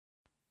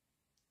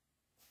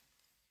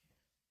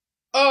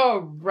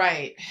Oh,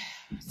 right.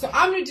 So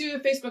I'm going to do a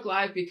Facebook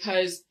Live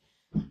because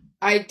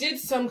I did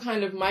some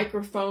kind of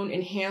microphone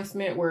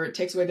enhancement where it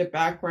takes away the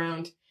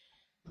background.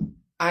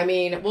 I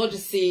mean, we'll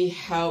just see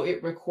how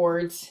it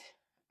records.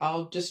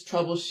 I'll just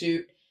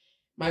troubleshoot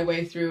my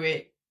way through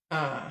it.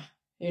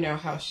 You know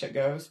how shit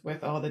goes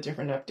with all the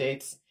different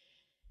updates.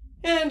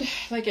 And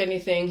like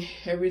anything,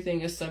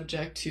 everything is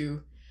subject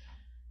to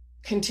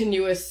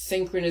continuous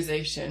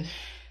synchronization.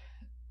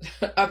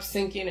 Up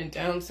syncing and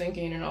down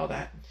syncing and all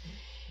that.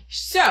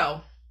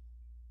 So,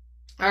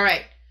 all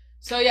right.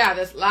 So yeah,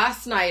 this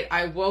last night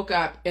I woke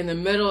up in the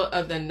middle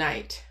of the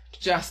night,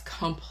 just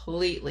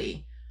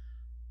completely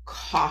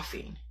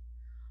coughing.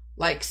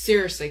 Like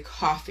seriously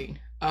coughing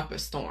up a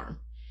storm.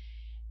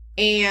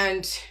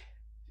 And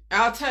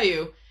I'll tell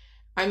you,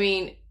 I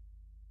mean,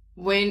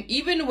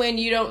 even when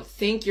you don't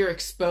think you're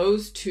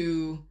exposed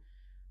to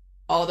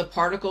all the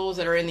particles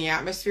that are in the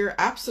atmosphere,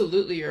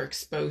 absolutely you're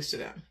exposed to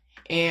them.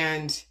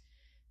 And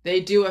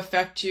they do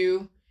affect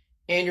you,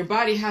 and your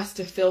body has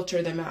to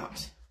filter them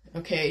out.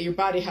 Okay, your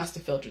body has to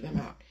filter them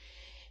out.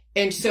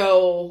 And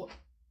so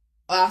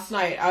last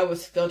night I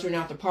was filtering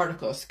out the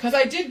particles because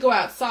I did go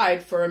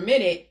outside for a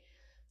minute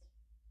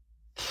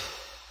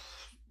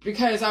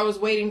because I was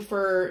waiting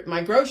for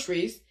my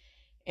groceries,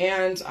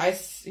 and I,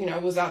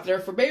 was out there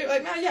for maybe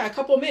a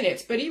couple of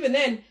minutes. But even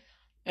then,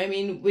 I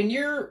mean, when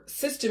your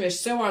system is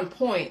so on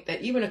point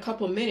that even a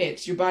couple of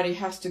minutes, your body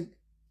has to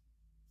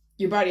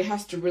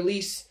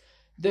release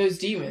those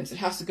demons. It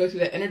has to go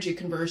through that energy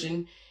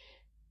conversion.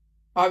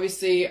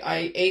 Obviously,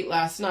 I ate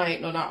last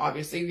night. No, not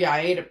obviously. Yeah, I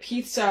ate a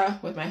pizza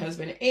with my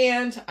husband,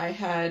 and I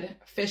had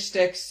fish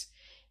sticks,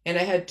 and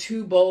I had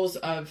 2 bowls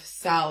of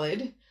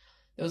salad.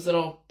 Those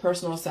little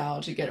personal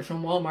salads, you get it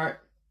from Walmart.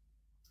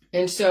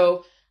 And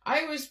so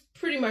I was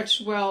pretty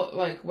much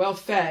well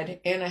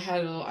fed, and I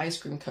had a little ice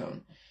cream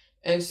cone.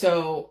 And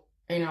so,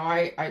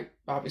 I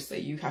obviously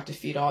you have to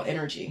feed all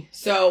energy.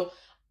 So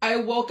I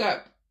woke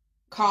up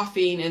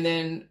coughing, and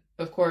then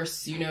of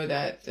course,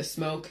 that the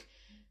smoke,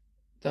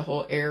 the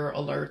whole air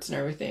alerts and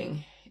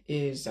everything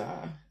is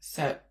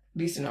set, at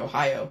least in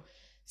Ohio,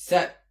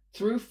 set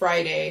through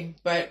Friday,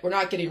 but we're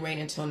not getting rain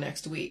until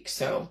next week.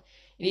 So,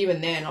 and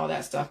even then, all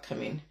that stuff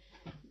coming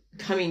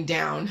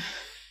down,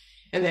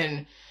 and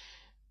then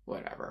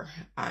whatever.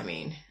 I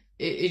mean,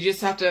 you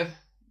just got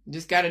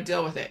to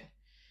deal with it.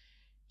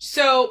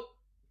 So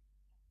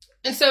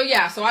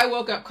I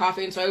woke up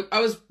coughing. So I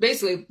was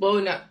basically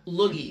blowing up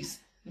loogies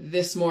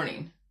this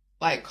morning,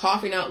 like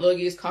coughing out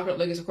loogies.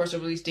 Of course, to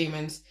release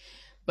demons,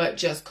 but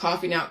just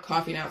coughing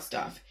out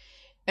stuff.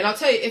 And I'll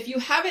tell you, if you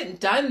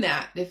haven't done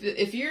that,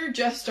 if you're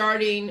just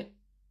starting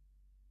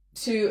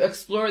to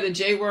explore the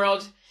J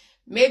world,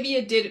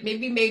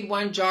 maybe made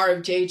 1 jar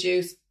of J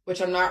juice,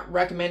 which I'm not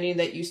recommending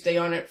that you stay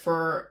on it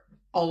for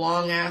a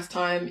long ass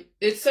time.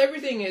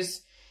 Everything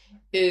is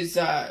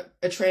a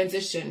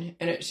transition,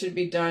 and it should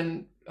be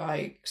done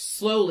like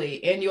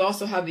slowly. And you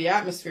also have the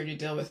atmosphere to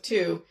deal with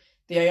too,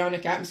 the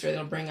ionic atmosphere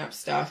that'll bring up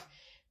stuff.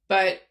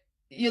 But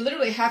you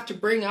literally have to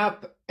bring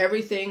up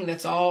everything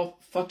that's all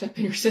fucked up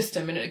in your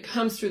system, and it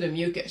comes through the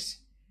mucus.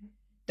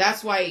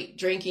 That's why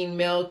drinking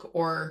milk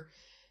or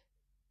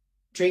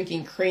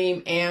drinking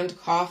cream and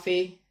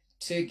coffee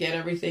to get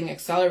everything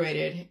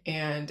accelerated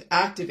and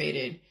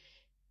activated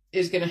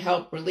is going to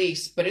help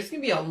release, but it's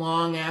going to be a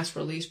long ass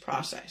release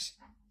process.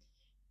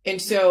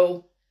 And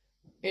so,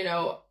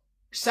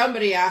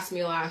 somebody asked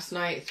me last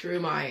night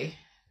through my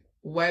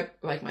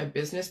my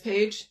business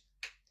page.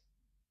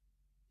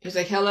 He's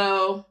like,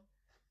 hello,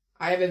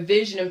 I have a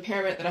vision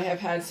impairment that I have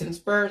had since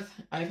birth.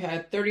 I've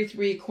had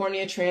 33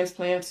 cornea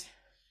transplants.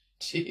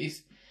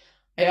 Jeez.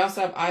 I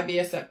also have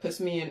IBS that puts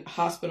me in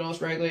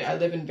hospitals regularly. I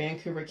live in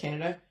Vancouver,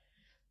 Canada.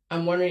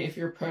 I'm wondering if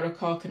your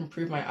protocol can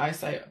improve my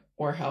eyesight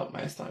or help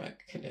my stomach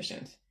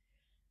conditions.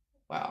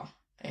 Wow.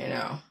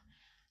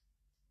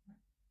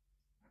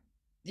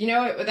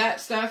 With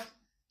that stuff,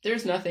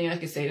 there's nothing I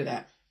can say to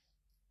that.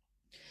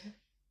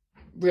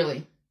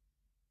 Really.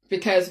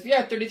 Because if you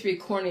have 33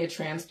 cornea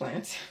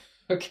transplants,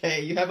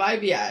 okay, you have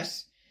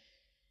IBS,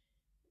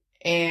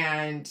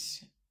 and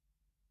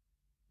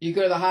you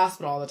go to the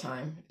hospital all the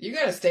time, you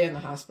got to stay in the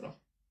hospital.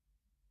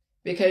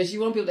 Because you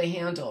won't be able to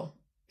handle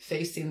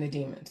facing the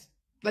demons.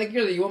 Like,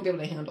 really, you won't be able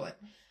to handle it.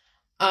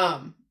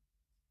 And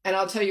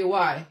I'll tell you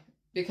why.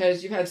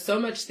 Because you've had so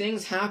much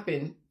things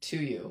happen to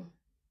you.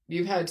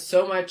 You've had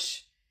so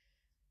much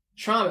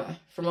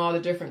trauma from all the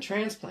different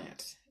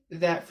transplants,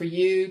 that for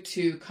you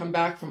to come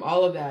back from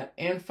all of that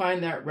and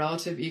find that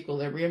relative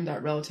equilibrium,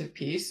 that relative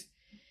peace,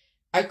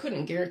 I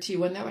couldn't guarantee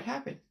when that would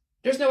happen.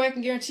 There's no way I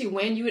can guarantee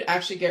when you would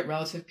actually get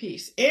relative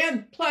peace.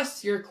 And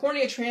plus, your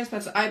cornea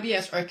transplants,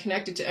 IBS, are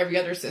connected to every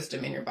other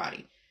system in your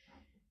body.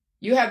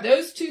 You have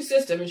those 2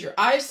 systems, your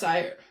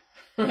eyesight,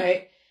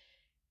 right?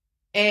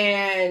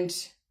 And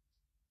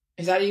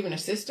is that even a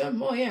system?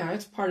 Well, yeah,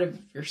 it's part of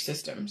your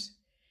systems.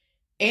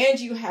 And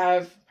you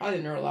have probably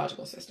the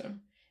neurological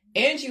system.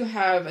 And you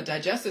have a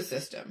digestive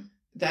system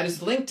that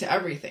is linked to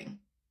everything.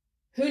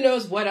 Who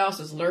knows what else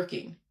is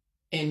lurking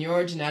in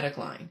your genetic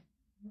line?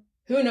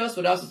 Who knows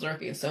what else is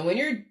lurking? So when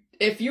you're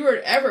if you were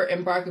to ever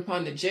embark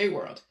upon the J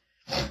world,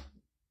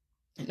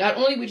 not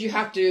only would you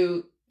have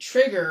to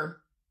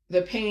trigger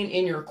the pain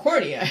in your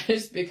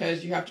corneas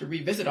because you have to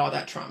revisit all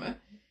that trauma,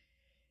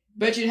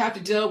 but you'd have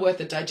to deal with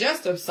the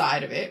digestive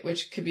side of it,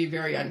 which could be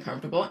very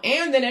uncomfortable,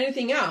 and then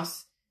anything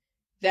else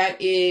that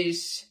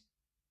needs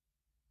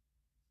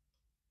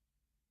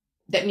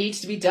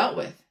to be dealt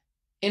with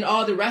in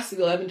all the rest of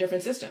the 11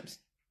 different systems.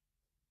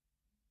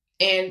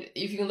 And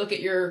if you can look at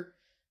your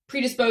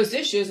predisposed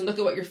issues and look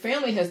at what your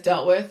family has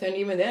dealt with, and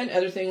even then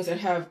other things that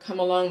have come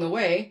along the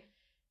way,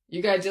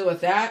 you got to deal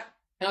with that.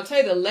 And I'll tell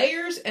you, the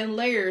layers and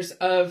layers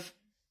of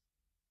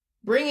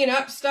bringing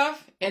up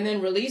stuff and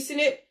then releasing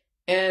it,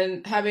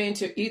 and having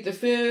to eat the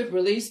food,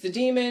 release the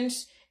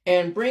demons,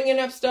 and bringing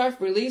up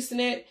stuff, releasing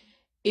it,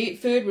 eat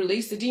food,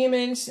 release the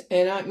demons.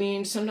 And that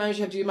means sometimes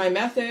you have to do my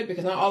method,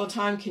 because not all the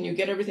time can you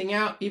get everything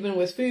out, even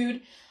with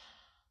food.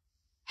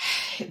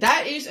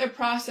 That is a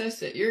process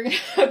that you're going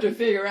to have to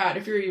figure out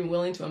if you're even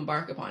willing to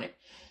embark upon it.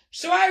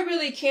 So I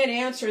really can't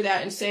answer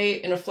that and say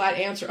in a flat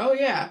answer, oh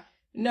yeah,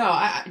 no,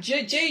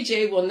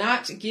 JJ will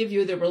not give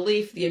you the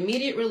relief, the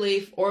immediate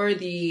relief, or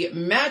the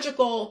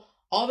magical,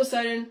 all of a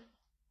sudden,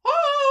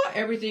 oh,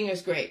 everything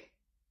is great.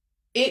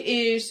 It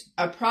is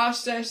a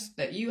process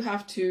that you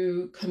have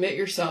to commit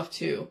yourself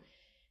to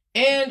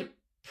and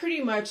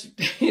pretty much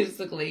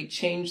basically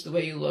change the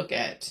way you look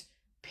at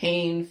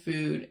pain,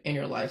 food, and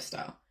your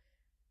lifestyle.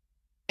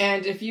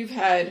 And if you've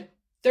had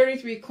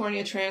 33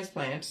 cornea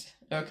transplants,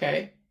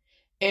 okay,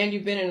 and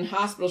you've been in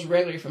hospitals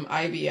regularly from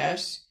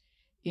IBS,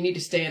 you need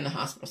to stay in the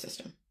hospital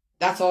system.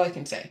 That's all I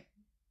can say.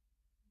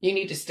 You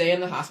need to stay in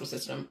the hospital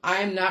system. I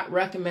am not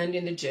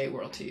recommending the J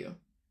world to you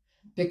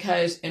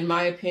because, in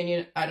my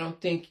opinion, I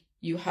don't think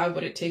you have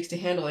what it takes to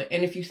handle it.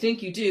 And if you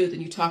think you do,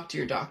 then you talk to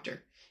your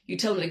doctor. You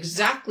tell them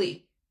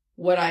exactly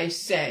what I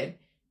said,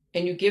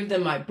 and you give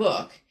them my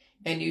book,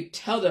 and you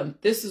tell them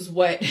this is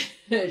what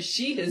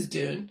she has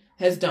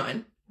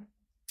done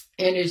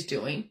and is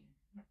doing.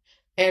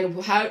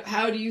 And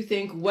how do you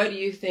think, what do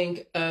you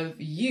think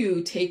of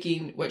you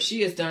taking what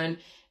she has done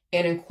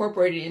and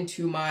incorporating it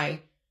into my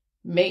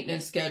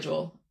maintenance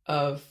schedule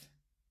of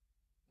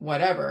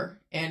whatever?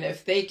 And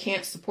if they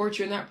can't support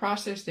you in that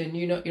process, then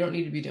you don't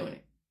need to be doing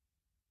it,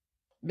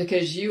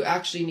 because you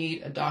actually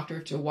need a doctor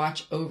to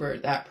watch over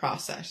that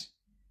process.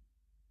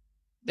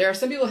 There are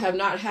some people who have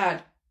not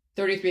had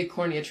 33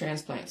 cornea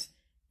transplants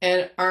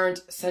and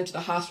aren't sent to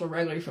the hospital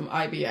regularly from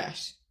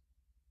IBS.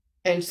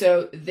 And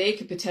so they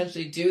could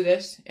potentially do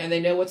this, and they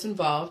know what's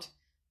involved.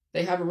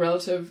 They have a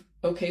relative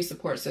okay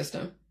support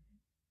system,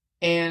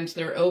 and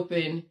they're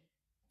open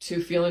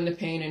to feeling the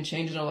pain and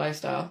changing their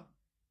lifestyle.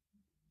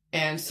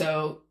 And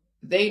so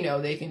they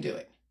know they can do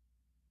it.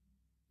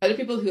 Other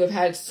people who have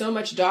had so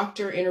much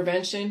doctor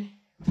intervention,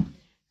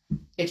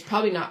 it's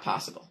probably not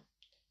possible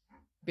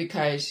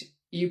because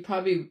you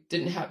probably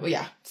didn't have, well,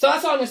 yeah. So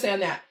that's all I'm going to say on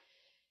that.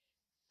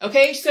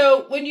 Okay,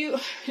 so when you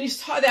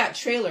saw that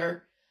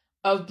trailer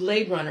of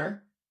Blade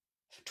Runner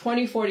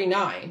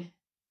 2049,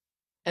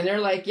 and they're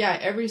like, yeah,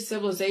 every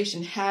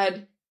civilization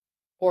had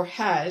or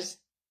has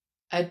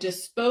a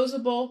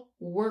disposable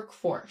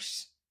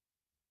workforce.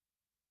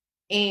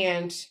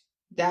 And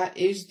that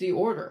is the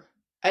order.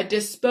 A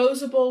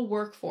disposable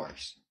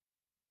workforce.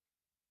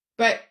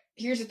 But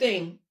here's the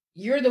thing.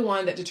 You're the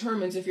one that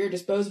determines if you're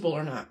disposable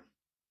or not.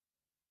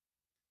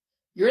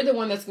 You're the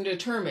one that's going to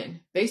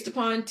determine, based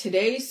upon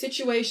today's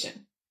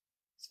situation,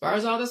 as far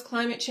as all this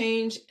climate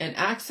change and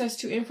access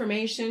to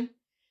information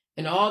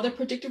and all the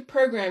predictive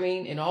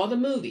programming and all the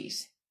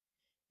movies,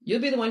 you'll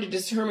be the one to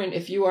determine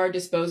if you are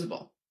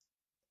disposable.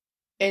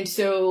 And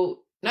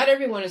so not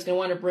everyone is going to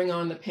want to bring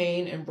on the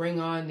pain and bring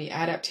on the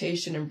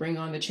adaptation and bring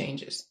on the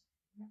changes.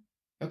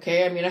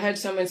 Okay, I mean, I had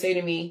someone say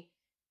to me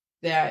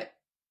that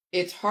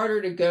it's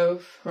harder to go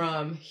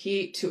from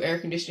heat to air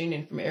conditioning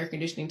and from air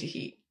conditioning to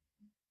heat.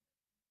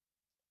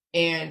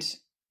 And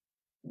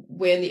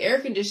when the air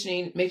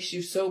conditioning makes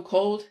you so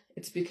cold,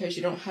 it's because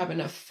you don't have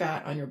enough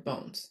fat on your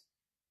bones.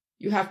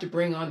 You have to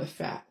bring on the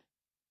fat.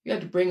 You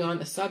have to bring on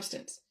the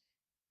substance.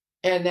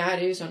 And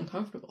that is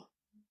uncomfortable.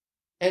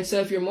 And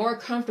so if you're more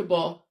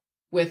comfortable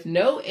with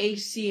no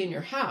AC in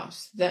your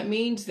house, that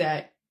means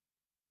that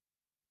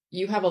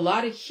you have a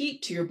lot of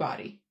heat to your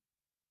body.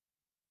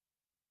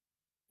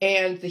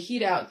 And the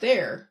heat out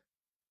there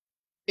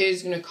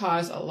is going to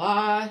cause a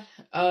lot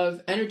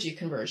of energy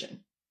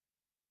conversion,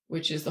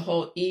 which is the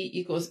whole E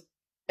equals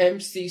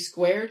MC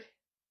squared.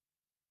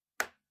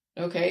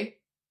 Okay.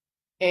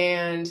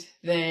 And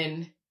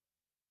then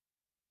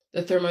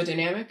the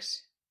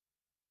thermodynamics.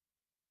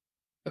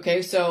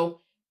 Okay.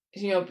 So,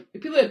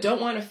 people that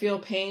don't want to feel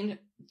pain,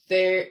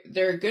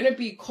 they're going to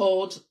be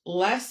cold,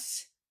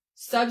 less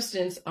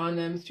substance on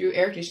them through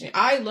air conditioning.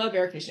 I love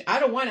air conditioning. I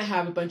don't want to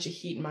have a bunch of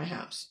heat in my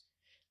house.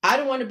 I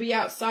don't want to be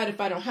outside if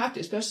I don't have to,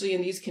 especially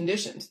in these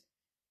conditions.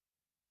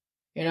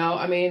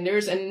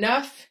 There's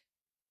enough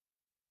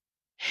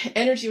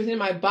energy within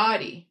my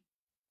body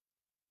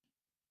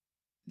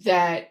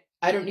that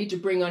I don't need to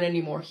bring on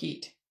any more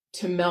heat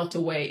to melt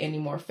away any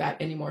more fat,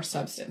 any more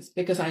substance,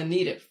 because I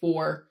need it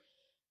for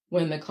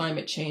when the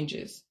climate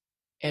changes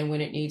and when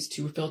it needs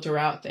to filter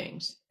out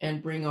things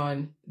and bring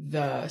on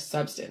the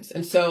substance.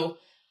 And so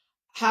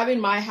having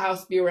my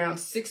house be around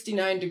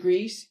 69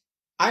 degrees,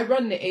 I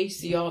run the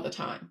AC all the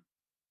time.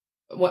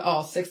 Well,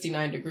 all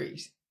 69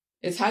 degrees.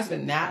 It hasn't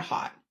been that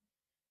hot,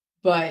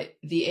 but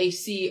the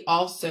AC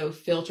also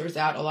filters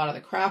out a lot of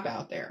the crap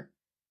out there.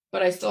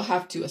 But I still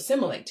have to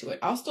assimilate to it.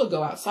 I'll still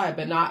go outside,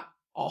 but not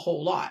a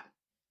whole lot.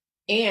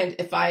 And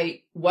if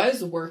I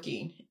was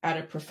working at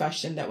a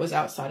profession that was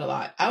outside a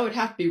lot, I would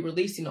have to be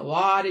releasing a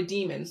lot of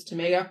demons to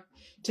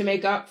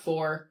make up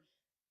for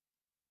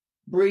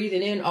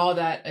breathing in all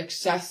that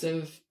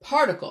excessive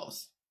particle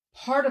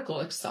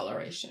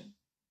acceleration.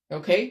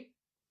 Okay?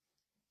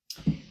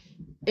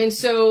 And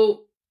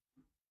so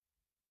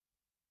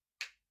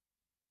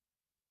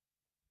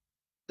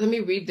let me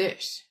read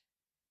this.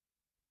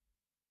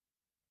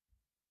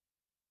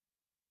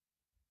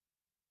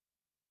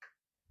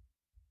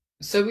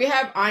 So we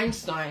have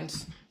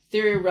Einstein's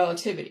theory of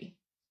relativity.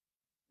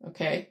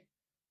 Okay?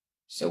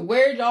 So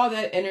where did all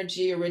that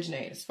energy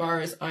originate as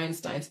far as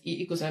Einstein's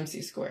E equals mc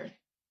squared?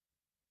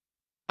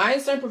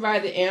 Einstein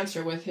provided the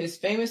answer with his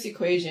famous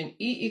equation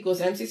E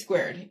equals mc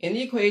squared. In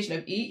the equation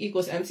of E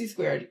equals mc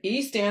squared,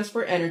 E stands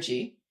for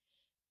energy,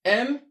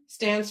 m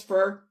stands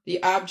for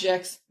the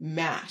object's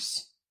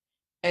mass,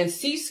 and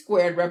c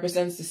squared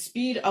represents the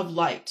speed of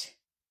light.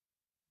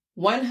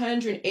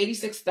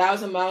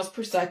 186,000 miles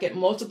per second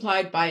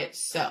multiplied by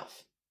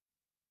itself.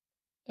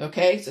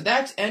 Okay, so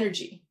that's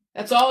energy.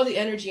 That's all the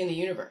energy in the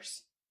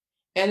universe.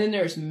 And then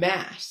there's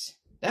mass.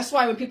 That's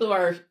why when people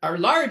are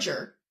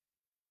larger,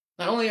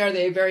 not only are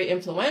they very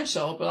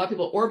influential, but a lot of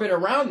people orbit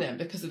around them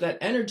because of that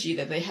energy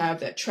that they have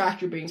that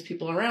tractor brings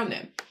people around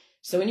them.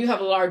 So when you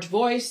have a large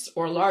voice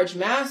or a large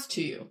mass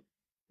to you,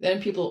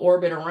 then people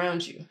orbit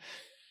around you.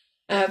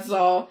 That's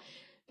all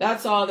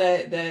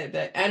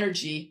the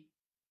energy.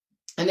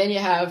 And then you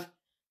have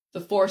the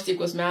force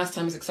equals mass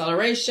times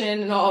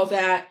acceleration and all of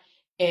that.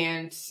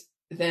 And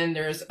then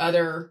there's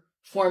other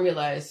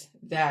formulas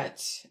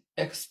that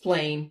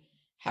explain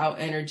how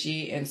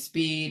energy and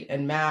speed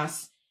and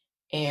mass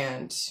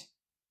and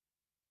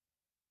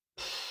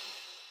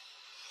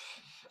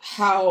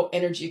how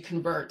energy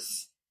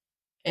converts.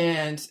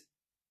 And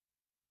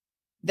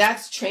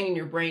that's training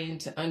your brain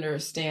to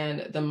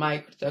understand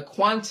the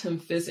quantum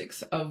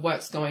physics of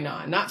what's going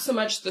on. Not so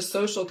much the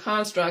social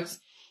constructs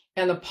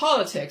and the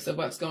politics of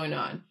what's going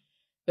on.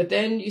 But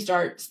then you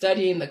start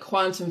studying the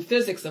quantum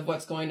physics of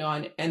what's going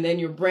on, and then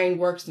your brain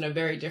works in a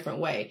very different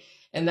way.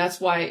 And that's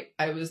why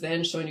I was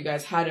then showing you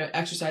guys how to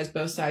exercise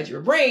both sides of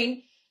your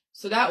brain.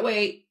 So that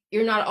way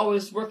you're not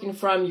always working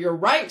from your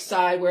right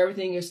side where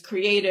everything is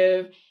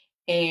creative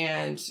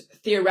and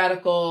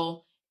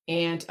theoretical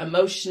and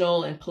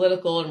emotional and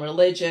political and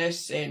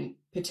religious and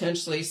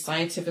potentially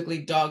scientifically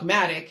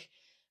dogmatic.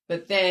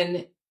 But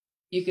then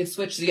you can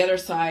switch to the other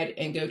side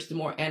and go to the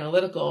more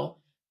analytical,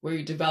 where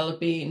you're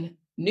developing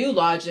new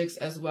logics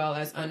as well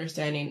as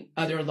understanding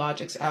other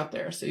logics out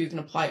there. So you can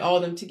apply all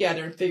of them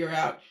together and figure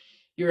out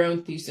your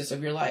own thesis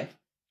of your life.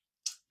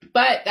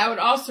 But that would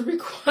also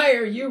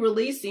require you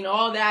releasing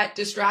all that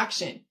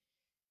distraction.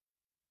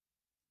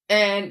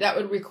 And that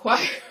would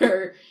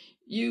require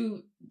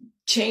you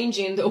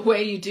changing the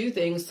way you do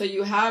things so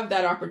you have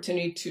that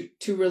opportunity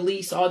to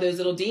release all those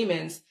little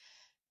demons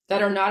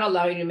that are not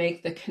allowing you to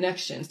make the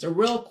connections, the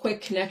real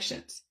quick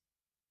connections.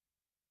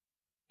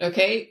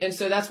 Okay? And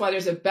so that's why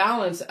there's a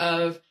balance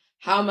of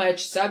how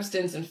much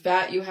substance and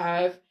fat you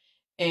have,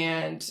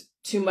 and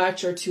too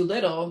much or too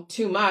little.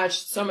 Too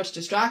much, so much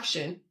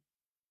distraction.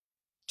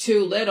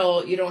 Too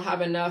little, you don't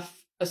have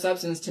enough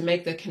substance to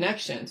make the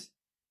connections.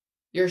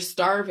 You're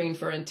starving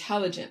for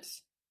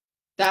intelligence.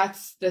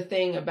 That's the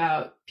thing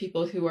about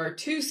people who are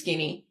too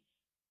skinny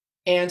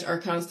and are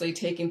constantly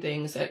taking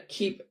things that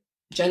keep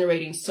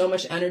generating so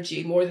much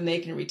energy, more than they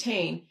can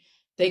retain.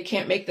 They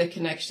can't make the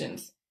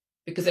connections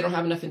because they don't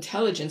have enough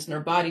intelligence in their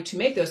body to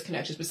make those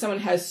connections. But someone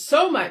has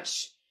so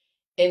much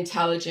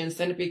intelligence,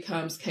 then it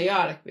becomes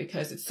chaotic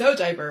because it's so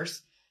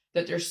diverse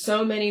that there's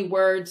so many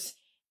words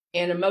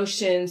and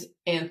emotions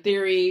and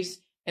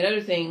theories and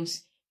other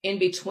things in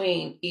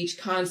between each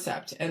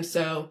concept. And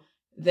so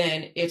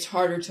then it's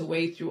harder to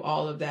wade through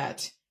all of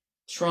that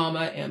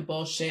trauma and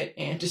bullshit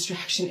and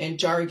distraction and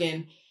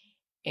jargon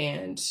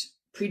and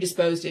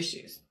predisposed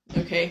issues.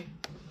 Okay?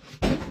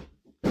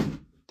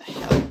 The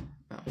hell?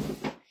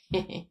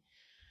 Oh.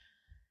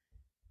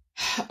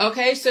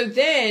 Okay, so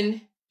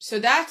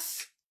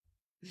that's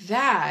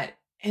that.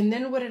 And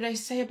then what did I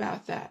say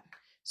about that?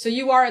 So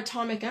you are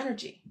atomic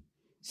energy.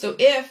 So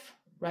if,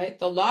 right,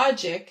 the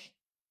logic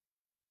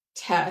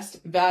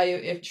test, value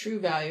if true,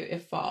 value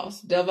if false,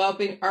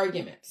 developing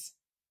arguments,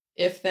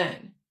 if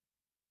then.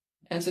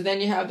 And so then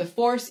you have the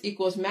force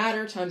equals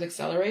matter times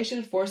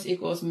acceleration, force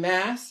equals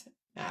mass,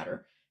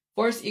 matter,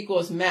 force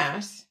equals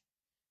mass,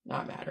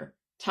 not matter,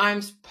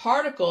 times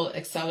particle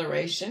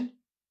acceleration.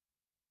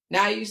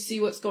 Now you see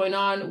what's going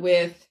on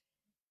with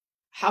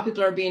how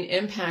people are being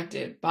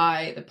impacted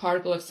by the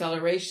particle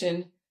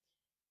acceleration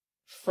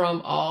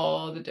from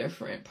all the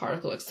different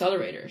particle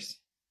accelerators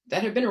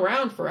that have been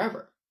around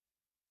forever.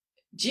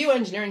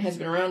 Geoengineering has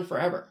been around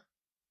forever.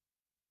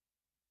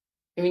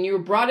 I mean, you were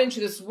brought into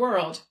this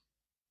world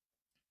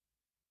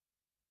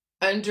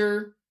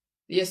under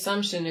the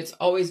assumption it's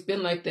always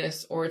been like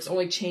this, or it's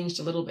only changed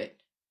a little bit.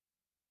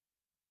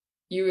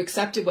 You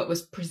accepted what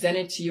was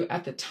presented to you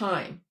at the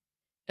time,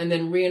 and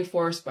then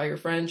reinforced by your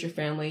friends, your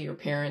family, your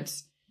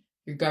parents,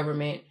 your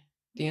government,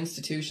 the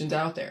institutions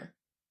out there.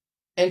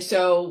 And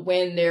so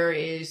when there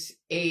is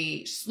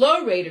a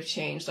slow rate of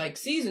change, like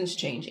seasons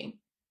changing,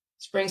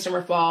 spring,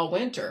 summer, fall,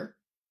 winter,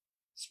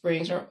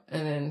 spring, summer,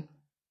 and then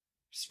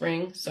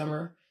spring,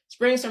 summer,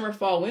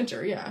 fall,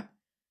 winter, yeah.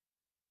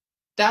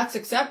 That's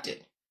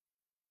accepted.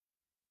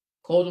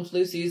 Cold and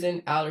flu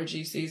season,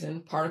 allergy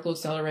season, particle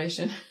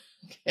acceleration,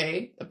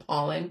 okay, the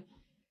pollen.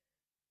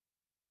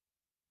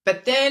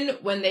 But then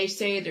when they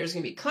say there's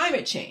going to be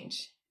climate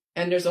change,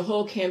 and there's a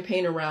whole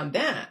campaign around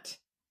that,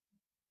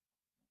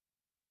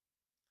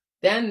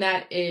 then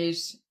that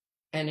is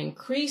an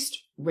increased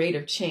rate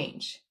of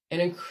change, an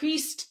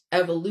increased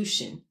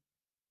evolution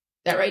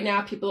that right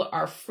now people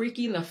are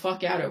freaking the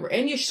fuck out over.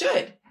 And you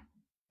should,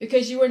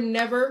 because you were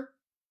never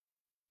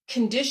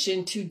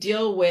conditioned to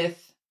deal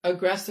with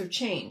aggressive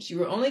change. You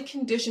were only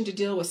conditioned to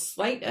deal with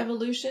slight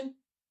evolution,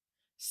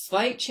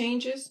 slight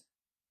changes.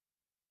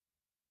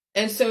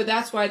 And so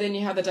that's why then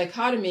you have the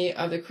dichotomy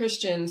of the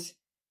Christians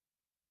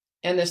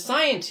and the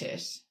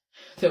scientists,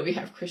 though we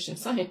have Christian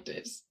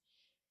scientists,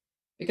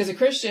 because the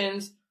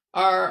Christians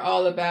are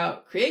all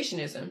about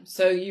creationism.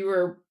 So you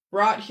were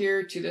brought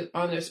here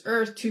on this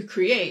earth to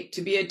create,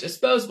 to be a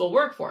disposable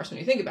workforce when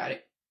you think about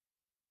it,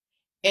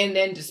 and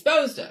then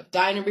disposed of,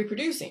 dying and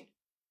reproducing.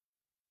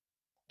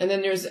 And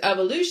then there's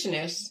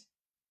evolutionists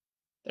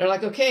that are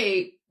like,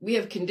 okay, we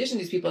have conditioned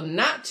these people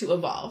not to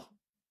evolve.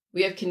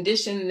 We have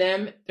conditioned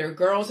them, their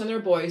girls and their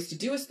boys, to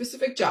do a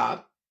specific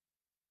job.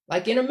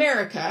 Like in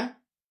America,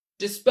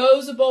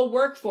 disposable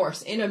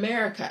workforce in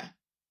America.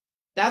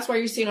 That's why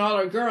you're seeing all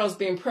our girls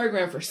being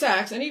programmed for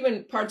sex, and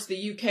even parts of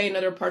the UK and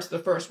other parts of the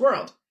first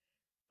world.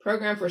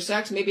 Programmed for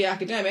sex, maybe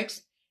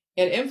academics,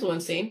 and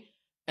influencing.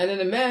 And then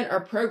the men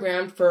are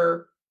programmed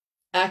for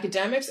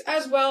academics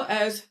as well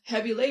as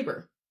heavy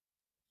labor.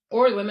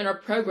 Or the women are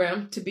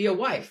programmed to be a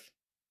wife.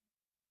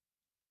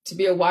 To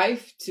be a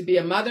wife, to be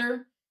a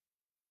mother,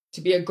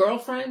 to be a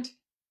girlfriend,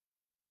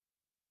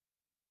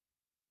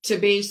 to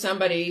be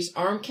somebody's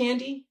arm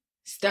candy,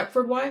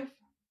 Stepford wife.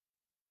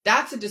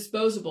 That's a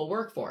disposable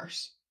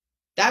workforce.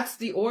 That's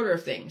the order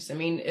of things. I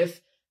mean,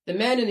 if the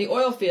men in the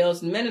oil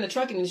fields and men in the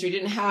trucking industry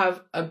didn't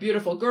have a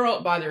beautiful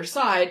girl by their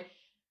side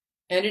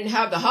and didn't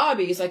have the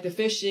hobbies like the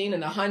fishing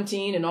and the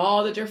hunting and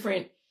all the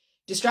different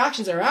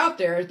distractions that are out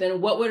there,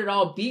 then what would it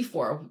all be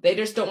for? They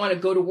just don't want to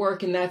go to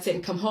work and that's it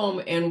and come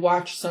home and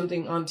watch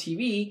something on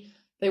TV.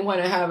 They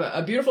want to have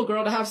a beautiful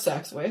girl to have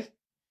sex with.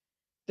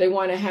 They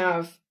want to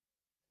have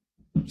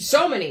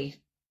so many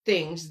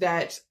things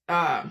that,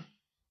 well,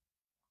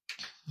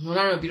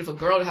 not a beautiful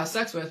girl to have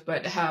sex with,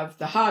 but to have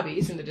the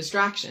hobbies and the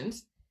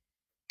distractions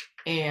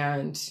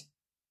and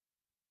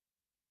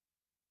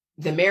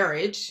the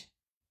marriage.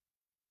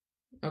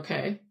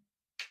 Okay.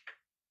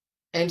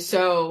 And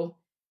so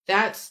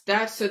that's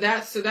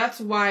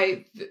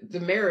why the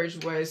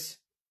marriage was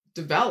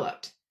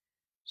developed.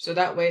 So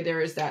that way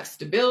there is that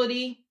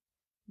stability.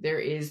 There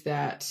is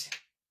that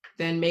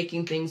then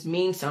making things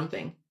mean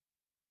something.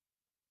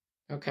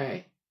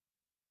 Okay.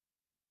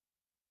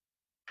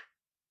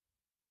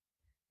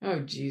 Oh,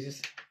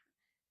 Jesus.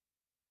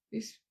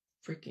 These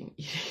freaking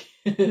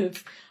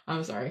idiots.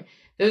 I'm sorry.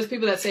 Those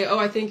people that say, oh,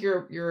 I think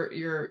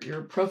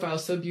your profile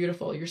is so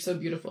beautiful. You're so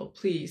beautiful.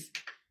 Please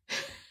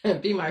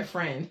be my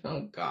friend.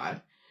 Oh,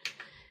 God.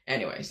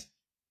 Anyways.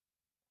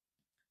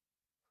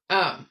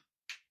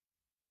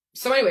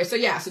 So anyway, so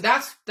yeah, so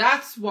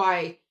that's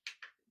why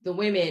the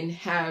women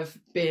have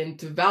been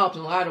developed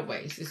in a lot of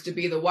ways, is to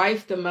be the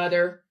wife, the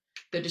mother,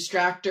 the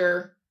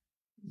distractor,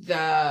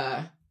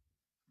 the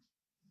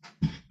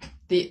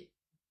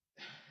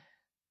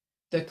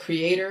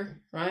creator,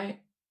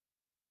 right?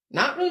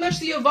 Not really much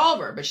the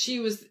evolver, but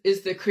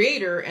is the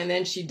creator, and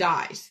then she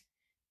dies.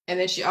 And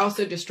then she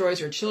also destroys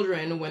her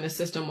children when the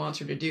system wants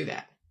her to do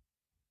that.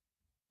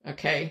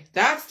 Okay?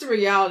 That's the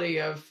reality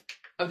of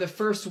the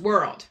first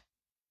world.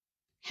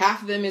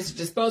 Half of them is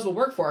disposable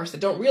workforce that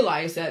don't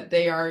realize that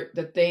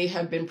they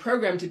have been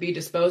programmed to be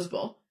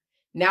disposable.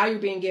 Now you're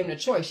being given a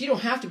choice. You don't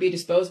have to be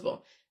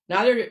disposable.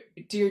 Neither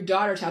do your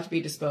daughters have to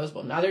be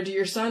disposable. Neither do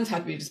your sons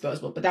have to be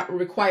disposable. But that will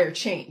require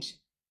change.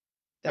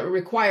 That will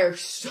require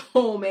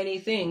so many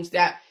things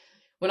that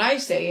when I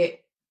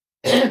say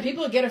it,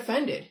 people get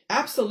offended.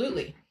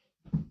 Absolutely.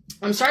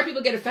 I'm sorry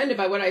people get offended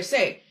by what I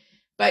say.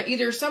 But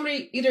either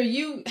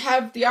you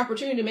have the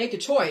opportunity to make a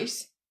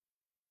choice,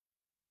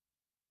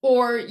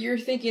 or you're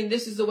thinking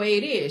this is the way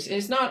it is. And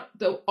it's not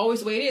always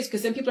the way it is,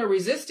 because then people are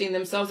resisting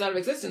themselves out of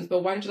existence. But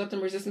why don't you let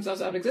them resist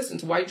themselves out of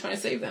existence? Why are you trying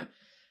to save them?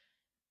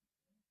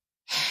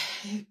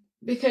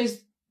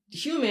 Because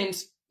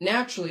humans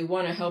naturally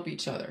want to help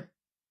each other,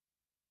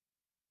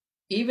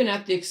 even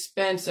at the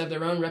expense of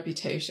their own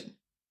reputation.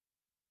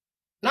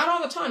 Not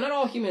all the time. Not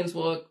all humans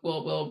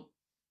will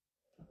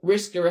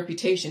risk their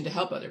reputation to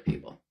help other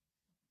people.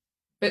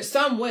 But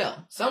some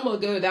will. Some will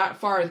go that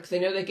far because they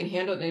know they can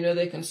handle it and they know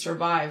they can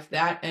survive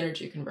that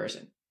energy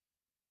conversion.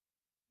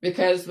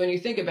 Because when you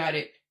think about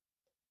it,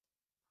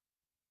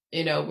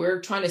 you know,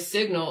 we're trying to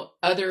signal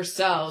other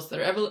cells, that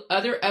are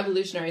other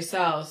evolutionary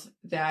cells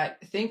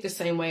that think the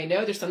same way,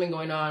 know there's something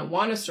going on,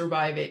 want to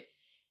survive it,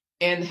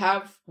 and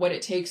have what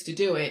it takes to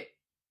do it.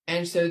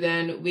 And so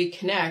then we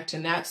connect,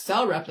 and that's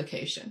cell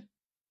replication.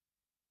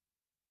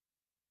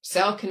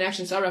 Cell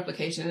connection, cell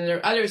replication. And there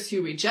are others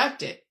who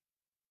reject it,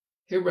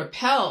 who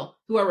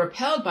are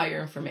repelled by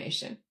your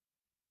information.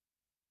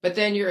 But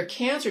then you're a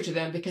cancer to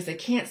them because they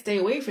can't stay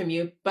away from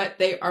you, but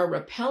they're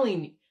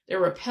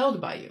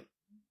repelled by you.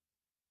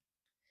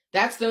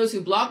 That's those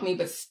who block me,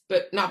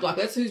 but not block.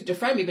 That's who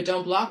defriend me, but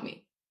don't block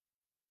me.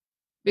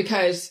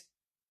 Because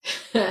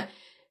they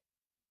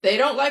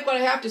don't like what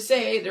I have to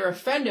say. They're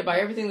offended by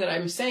everything that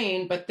I'm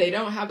saying, but they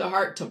don't have the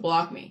heart to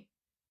block me.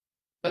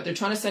 But they're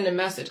trying to send a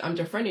message. I'm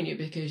defriending you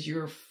because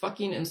you're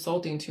fucking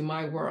insulting to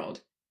my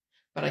world.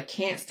 But I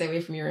can't stay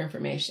away from your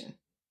information.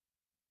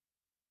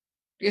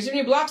 Because when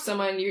you block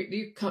someone,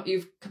 you've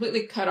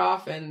completely cut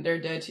off and they're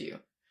dead to you.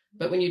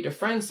 But when you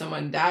defriend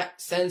someone,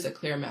 that sends a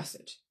clear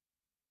message.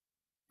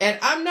 And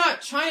I'm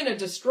not trying to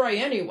destroy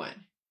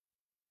anyone.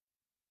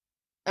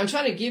 I'm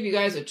trying to give you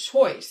guys a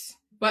choice.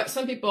 But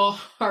some people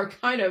are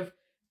kind of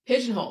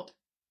pigeonholed.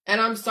 And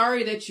I'm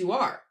sorry that you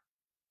are.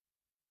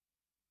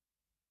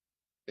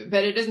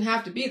 But it doesn't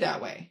have to be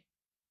that way.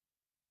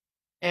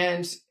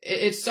 And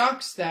it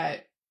sucks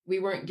that we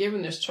weren't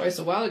given this choice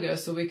a while ago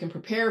so we can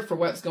prepare for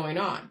what's going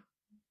on.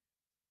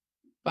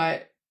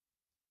 But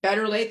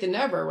better late than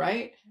never,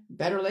 right?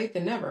 Better late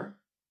than never.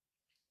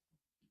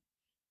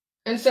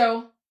 And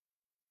so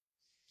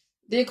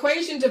the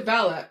equation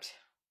developed.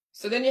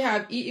 So then you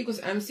have E equals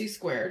mc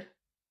squared.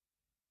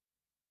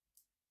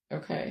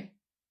 Okay.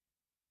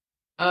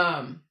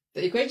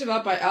 The equation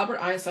developed by Albert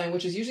Einstein,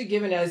 which is usually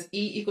given as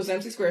E equals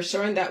mc squared,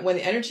 showing that when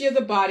the energy of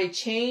the body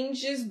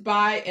changes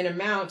by an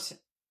amount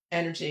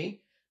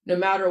energy, no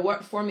matter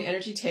what form the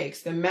energy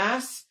takes, the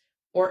mass,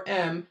 or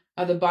m,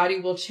 of the body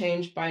will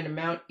change by an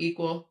amount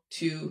equal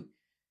to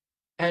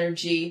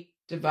energy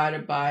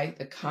divided by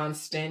the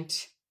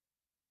constant,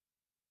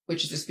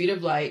 which is the speed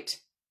of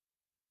light,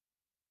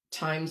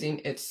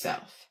 timesing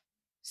itself,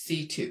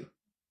 C2.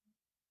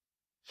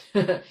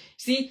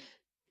 See,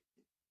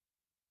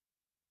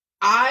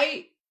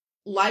 I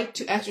like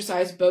to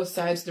exercise both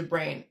sides of the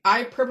brain.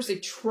 I purposely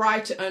try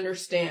to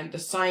understand the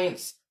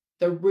science,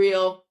 the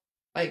real,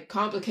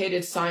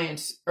 complicated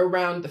science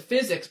around the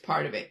physics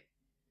part of it.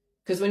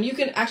 Because when you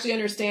can actually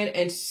understand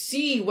and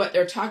see what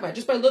they're talking about,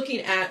 just by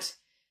looking at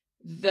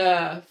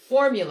the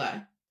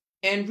formula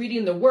and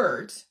reading the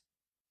words,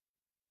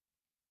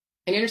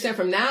 and you understand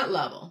from that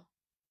level,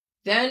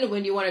 then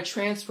when you want to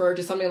transfer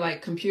to something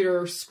like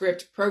computer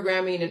script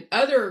programming and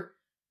other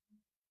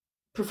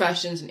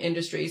professions and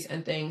industries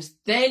and things,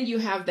 then you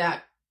have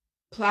that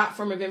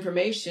platform of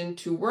information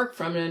to work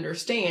from and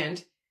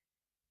understand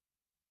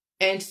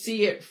and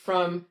see it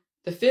from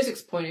the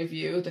physics point of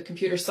view, the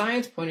computer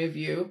science point of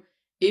view,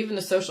 even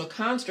the social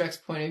constructs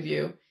point of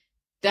view.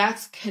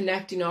 That's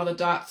connecting all the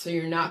dots so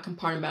you're not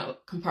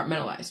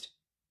compartmentalized.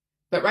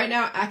 But right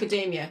now,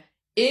 academia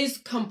is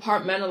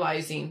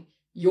compartmentalizing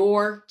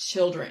your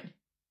children.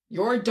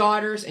 Your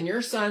daughters and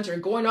your sons are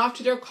going off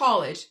to their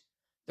college.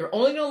 They're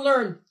only going to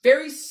learn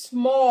very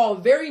small,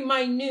 very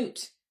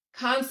minute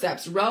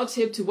concepts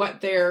relative to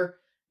what their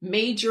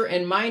major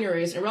and minor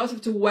is and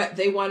relative to what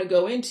they want to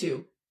go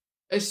into,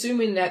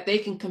 assuming that they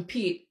can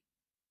compete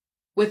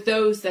with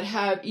those that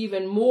have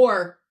even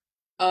more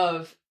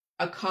of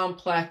a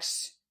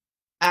complex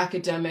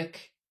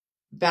academic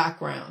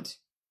background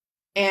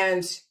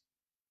and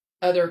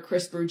other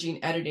CRISPR gene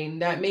editing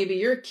that maybe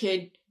your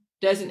kid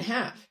doesn't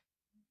have.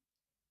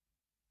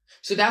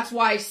 So that's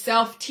why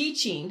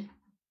self-teaching,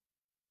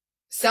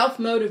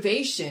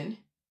 self-motivation,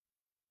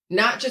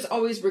 not just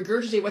always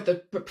regurgitate what the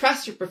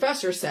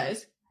professor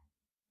says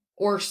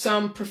or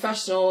some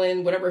professional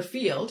in whatever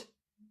field.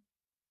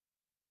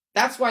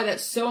 That's why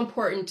that's so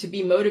important to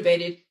be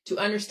motivated to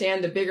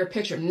understand the bigger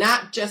picture,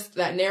 not just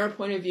that narrow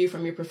point of view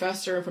from your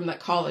professor and from that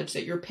college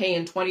that you're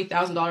paying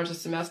 $20,000 a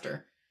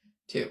semester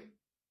to.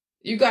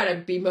 You got to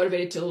be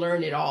motivated to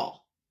learn it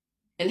all.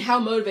 And how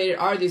motivated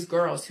are these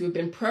girls who have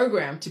been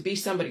programmed to be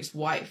somebody's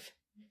wife,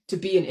 to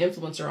be an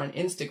influencer on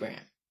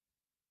Instagram,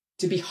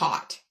 to be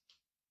hot?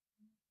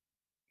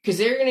 Because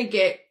they're going to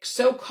get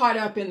so caught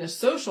up in the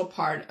social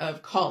part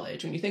of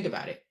college when you think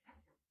about it.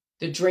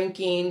 The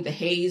drinking, the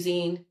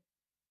hazing,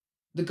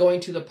 the going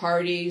to the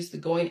parties, the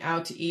going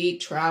out to eat,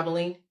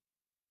 traveling.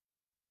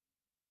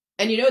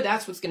 And you know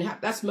that's what's going to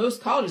happen. That's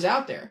most colleges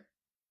out there.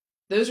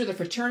 Those are the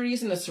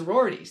fraternities and the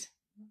sororities.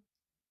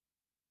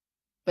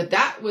 But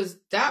that was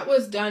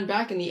done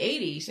back in the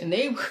 80s. And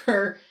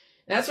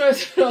that's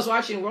what I was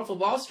watching Wolf of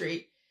Wall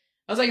Street.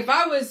 I was like, if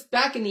I was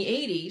back in the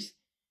 80s,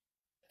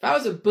 if I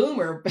was a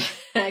boomer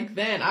back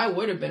then, I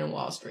would have been in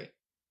Wall Street.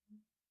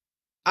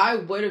 I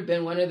would have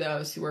been one of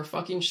those who were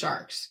fucking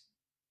sharks,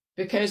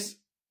 because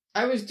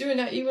I was doing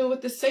that even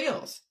with the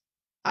sales.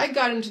 I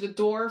got into the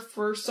door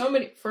for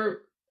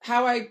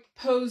how I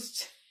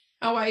posed,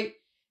 how I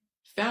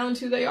found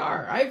who they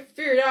are. I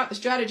figured out the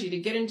strategy to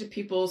get into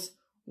people's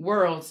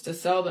worlds to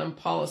sell them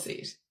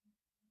policies.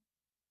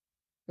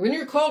 When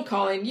you're cold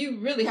calling, you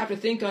really have to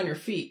think on your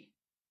feet.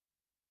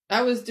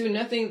 I was doing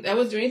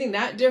anything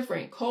that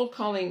different, cold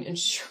calling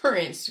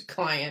insurance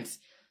clients,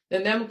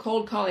 than them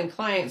cold calling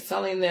clients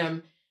selling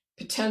them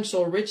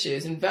potential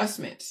riches,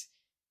 investments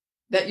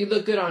that you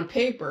look good on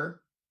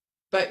paper,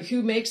 but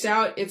who makes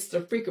out it's the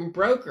freaking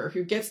broker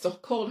who gets the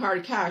cold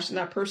hard cash, and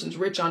that person's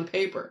rich on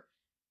paper.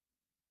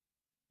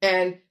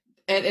 And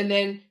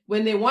then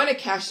when they want to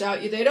cash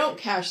out, they don't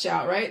cash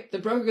out, right? The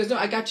broker goes, no,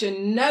 I got you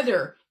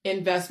another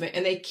investment.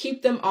 And they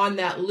keep them on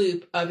that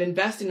loop of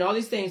investing in all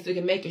these things so they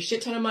can make a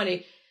shit ton of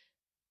money,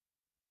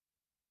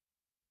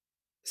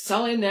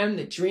 selling them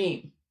the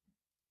dream.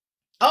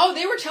 Oh,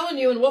 they were telling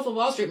you in Wolf of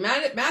Wall Street,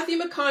 Matthew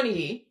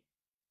McConaughey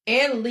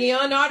and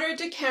Leonardo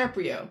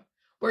DiCaprio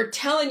were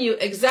telling you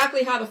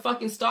exactly how the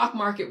fucking stock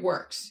market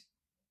works.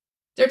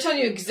 They're telling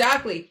you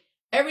exactly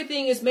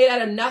everything is made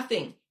out of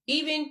nothing.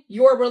 Even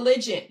your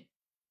religion,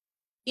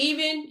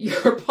 even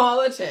your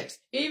politics,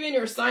 even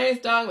your science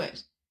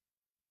dogmas.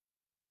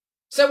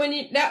 So when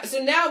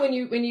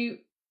you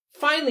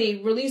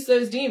finally release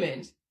those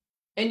demons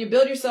and you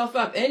build yourself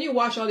up and you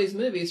watch all these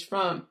movies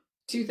from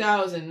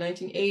 2000,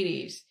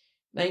 1980s,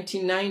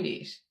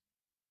 1990s,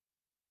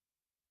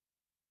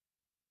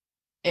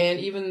 and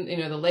even,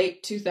 the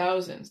late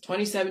 2000s,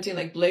 2017,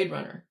 like Blade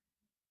Runner,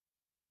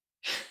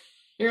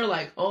 you're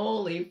like,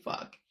 holy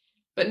fuck.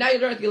 But now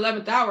you're at the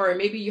 11th hour, and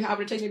maybe you have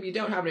what it takes, maybe you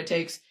don't have what it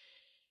takes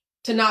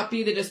to not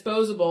be the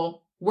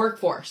disposable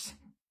workforce.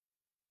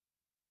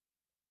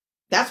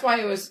 That's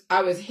why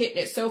I was hitting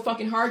it so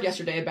fucking hard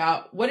yesterday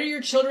about, what are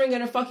your children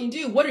going to fucking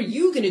do? What are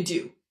you going to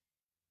do?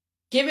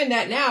 Given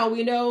that now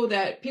we know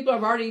that people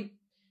have already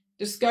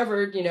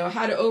discovered,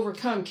 how to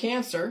overcome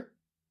cancer,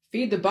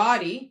 feed the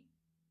body,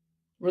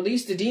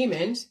 release the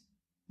demons.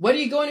 What are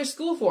you going to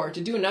school for?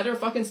 To do another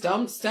fucking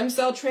stem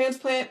cell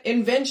transplant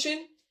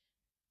invention?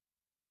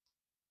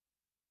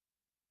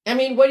 I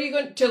mean, what are you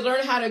going to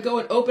learn how to go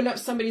and open up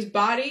somebody's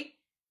body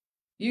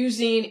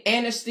using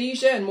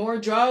anesthesia and more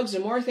drugs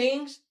and more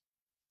things?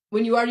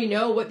 When you already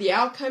know what the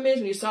outcome is,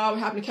 when you saw what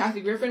happened to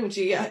Kathy Griffin, when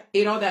she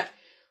ate all that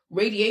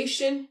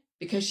radiation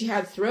because she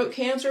had throat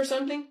cancer or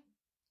something.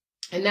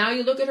 And now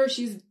you look at her,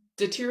 she's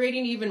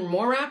deteriorating even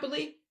more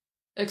rapidly,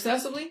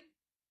 excessively.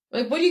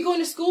 Like, what are you going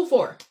to school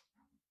for?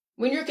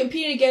 When you're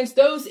competing against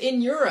those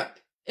in Europe,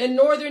 in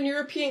Northern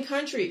European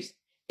countries,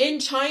 in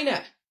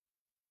China.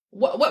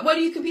 What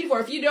do you compete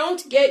for? If you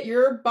don't get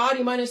your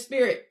body, mind, and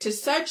spirit to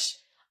such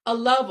a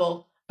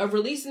level of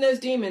releasing those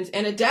demons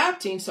and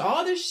adapting to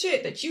all this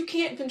shit that you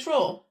can't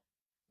control,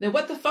 then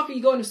what the fuck are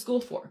you going to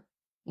school for?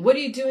 What are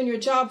you doing your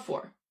job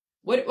for?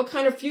 What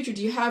kind of future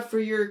do you have for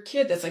your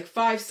kid that's like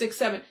 5, 6,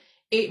 7,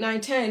 8,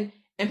 9, 10?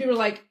 And people are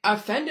like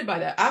offended by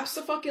that.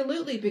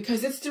 Absolutely,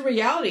 because it's the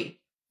reality.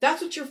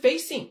 That's what you're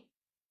facing.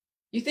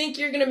 You think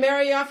you're going to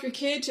marry off your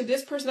kid to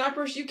this person, that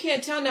person? You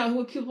can't tell now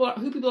who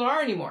people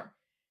are anymore.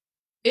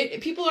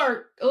 People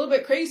are a little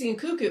bit crazy and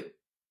cuckoo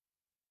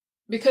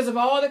because of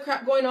all the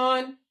crap going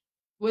on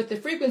with the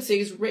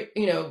frequencies,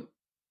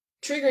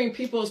 triggering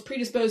people's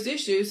predisposed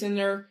issues, and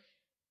they're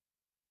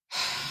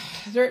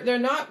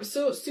not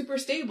so super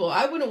stable.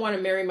 I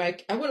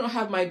wouldn't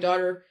have my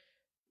daughter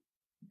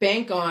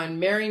bank on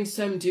marrying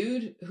some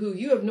dude who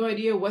you have no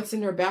idea what's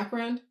in their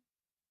background.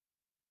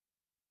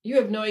 You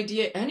have no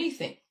idea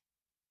anything.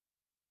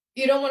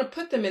 You don't want to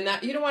put them in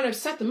that. You don't want to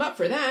set them up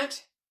for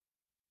that.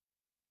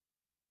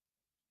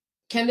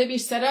 Can they be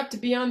set up to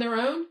be on their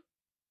own?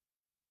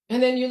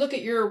 And then you look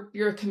at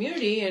your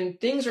community and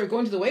things are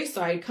going to the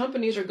wayside.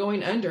 Companies are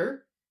going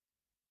under.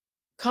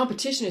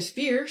 Competition is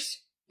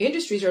fierce.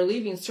 Industries are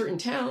leaving certain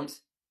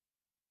towns.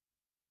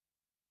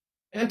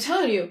 And I'm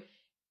telling you,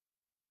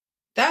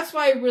 that's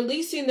why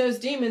releasing those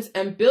demons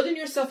and building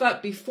yourself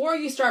up before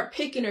you start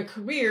picking a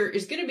career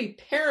is going to be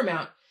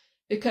paramount,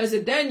 because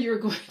then you're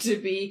going to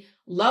be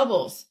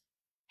levels,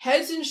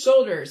 heads and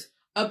shoulders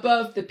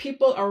above the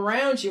people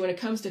around you when it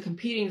comes to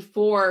competing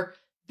for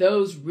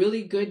those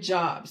really good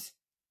jobs.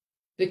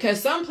 Because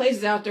some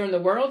places out there in the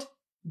world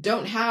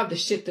don't have the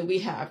shit that we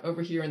have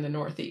over here in the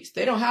Northeast.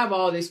 They don't have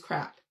all this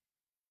crap.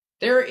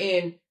 They're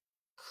in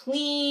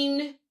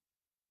clean,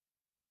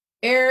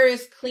 air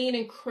is clean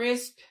and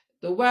crisp.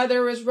 The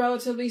weather is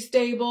relatively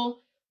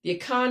stable. The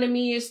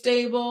economy is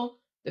stable.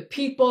 The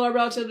people are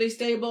relatively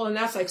stable. And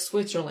that's like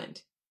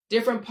Switzerland.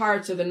 Different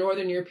parts of the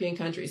Northern European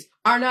countries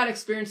are not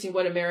experiencing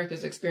what America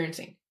is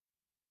experiencing.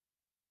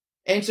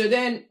 And so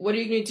then what are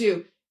you going to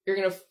do? You're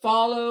going to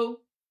follow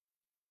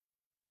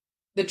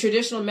the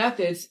traditional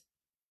methods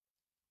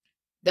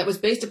that was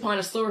based upon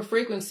a slower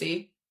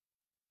frequency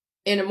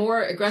in a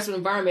more aggressive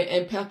environment,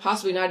 and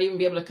possibly not even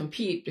be able to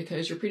compete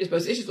because your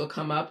predisposed issues will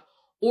come up,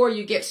 or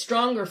you get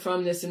stronger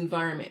from this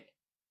environment.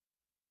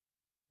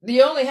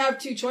 You only have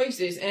two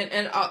choices.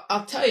 And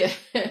I'll tell you,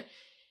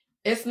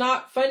 It's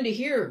not fun to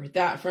hear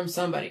that from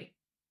somebody.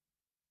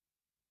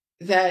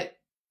 That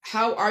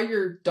how are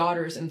your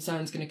daughters and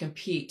sons going to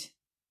compete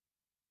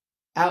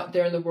out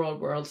there in the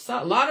world?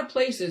 So, a lot of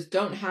places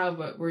don't have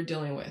what we're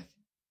dealing with.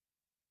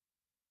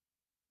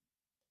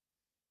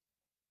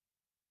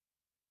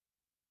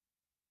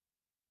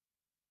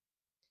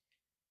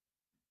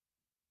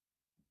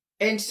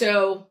 And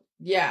so,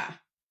 yeah.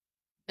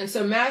 And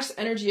so mass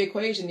energy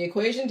equation, the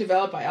equation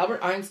developed by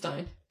Albert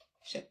Einstein,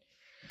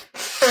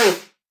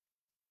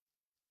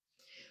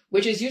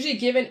 which is usually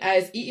given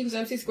as E equals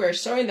mc squared,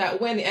 showing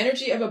that when the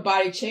energy of a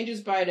body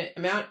changes by an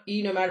amount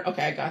E, no matter,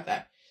 okay, I got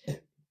that.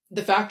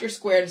 The factor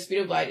squared, the speed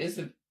of light,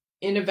 is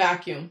in a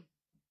vacuum.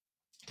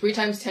 3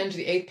 times 10 to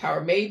the 8th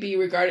power may be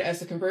regarded as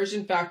the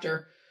conversion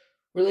factor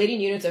relating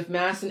units of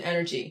mass and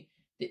energy.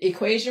 The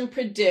equation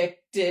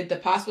predicted the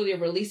possibility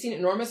of releasing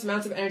enormous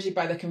amounts of energy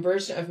by the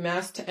conversion of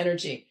mass to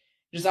energy.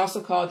 It is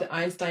also called the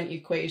Einstein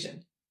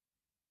equation.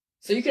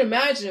 So you can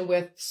imagine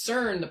with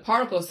CERN, the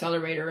particle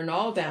accelerator and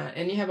all that,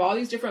 and you have all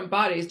these different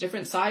bodies,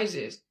 different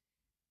sizes.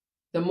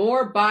 The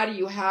more body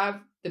you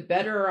have, the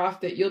better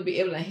off that you'll be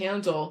able to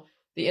handle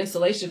the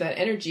installation of that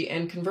energy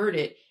and convert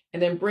it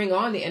and then bring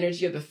on the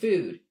energy of the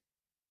food.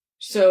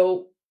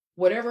 So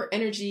whatever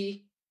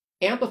energy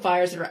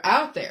amplifiers that are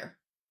out there,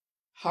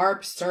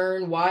 HARP,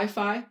 CERN,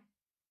 Wi-Fi,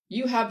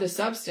 you have the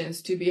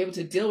substance to be able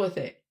to deal with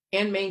it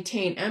and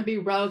maintain and be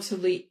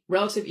relative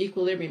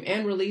equilibrium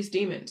and release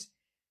demons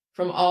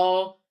from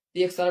all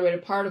the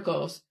accelerated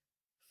particles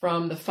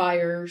from the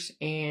fires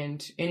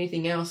and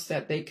anything else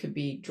that they could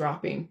be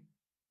dropping.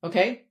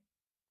 Okay?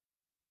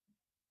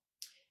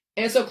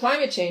 And so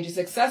climate change is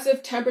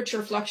excessive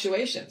temperature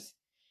fluctuations.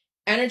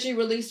 Energy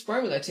release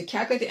formula. To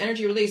calculate the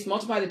energy release,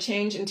 multiply the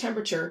change in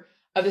temperature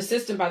of the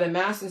system by the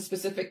mass and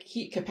specific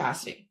heat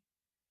capacity.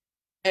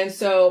 And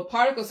so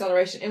particle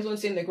acceleration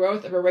influencing the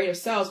growth of a rate of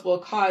cells will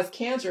cause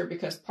cancer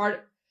because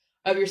part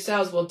of your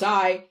cells will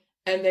die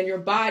and then your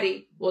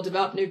body will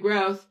develop new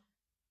growth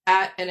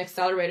at an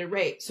accelerated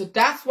rate. So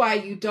that's why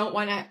you don't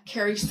want to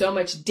carry so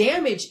much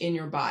damage in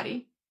your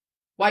body,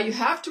 why you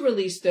have to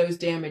release those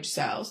damaged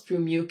cells through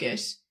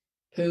mucus,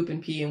 poop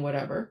and pee and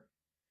whatever.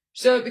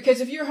 So because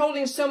if you're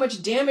holding so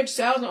much damaged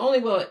cells, not only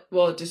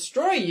will it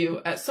destroy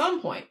you at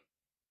some point,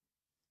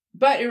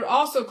 but it will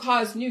also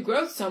cause new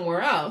growth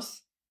somewhere else.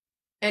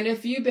 And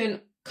if you've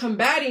been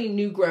combating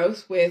new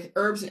growth with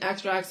herbs and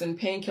extracts and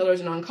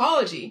painkillers and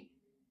oncology,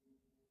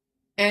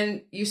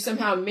 and you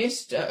somehow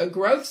missed a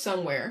growth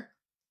somewhere,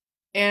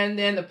 and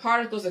then the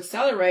particles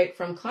accelerate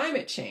from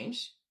climate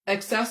change,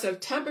 excessive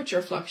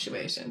temperature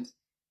fluctuations,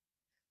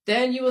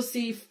 then you will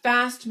see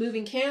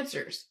fast-moving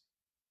cancers.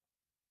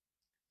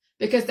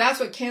 Because that's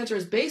what cancer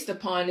is based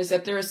upon, is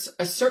that there's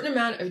a certain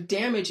amount of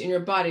damage in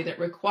your body that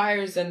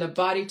requires then the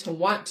body to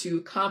want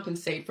to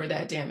compensate for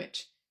that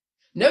damage.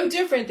 No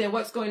different than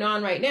what's going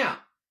on right now.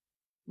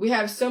 We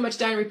have so much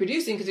dying and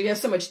reproducing because we have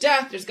so much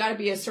death, there's got to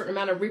be a certain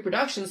amount of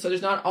reproduction so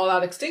there's not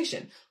all-out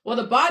extinction. Well,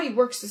 the body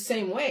works the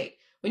same way.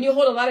 When you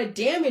hold a lot of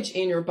damage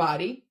in your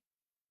body,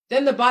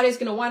 then the body's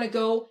going to want to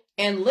go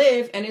and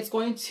live, and it's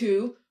going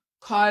to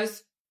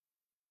cause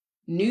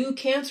new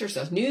cancer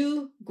cells,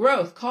 new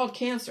growth called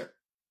cancer.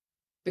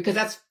 Because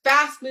that's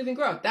fast-moving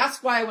growth.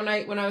 That's why when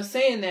I was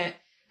saying that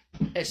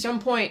at some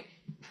point,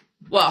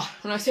 well,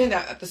 when I was saying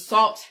that the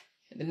salt,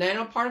 the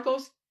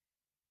nanoparticles,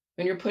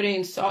 when you're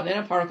putting salt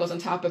nanoparticles on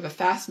top of a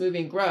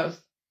fast-moving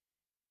growth,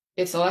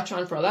 it's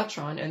electron for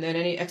electron, and then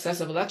any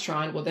excessive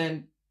electron will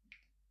then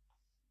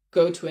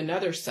go to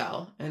another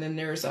cell, and then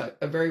there's a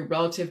very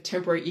relative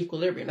temporary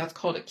equilibrium. That's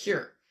called a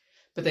cure,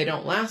 but they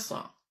don't last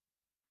long.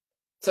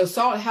 So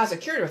salt has a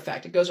curative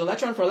effect. It goes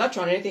electron for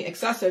electron, anything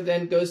excessive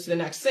then goes to the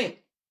next sink.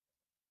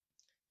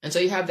 And so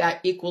you have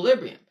that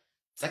equilibrium.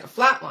 It's like a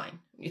flat line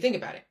when you think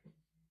about it.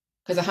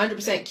 Because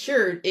 100%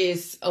 cured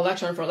is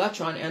electron for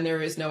electron, and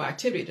there is no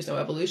activity. There's no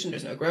evolution.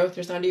 There's no growth.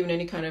 There's not even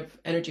any kind of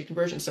energy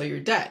conversion, so you're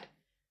dead.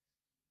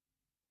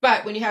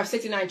 But when you have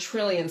 69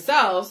 trillion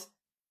cells,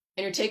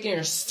 and you're taking in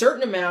a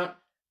certain amount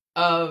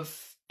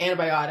of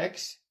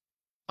antibiotics,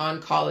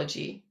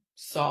 oncology,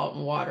 salt,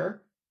 and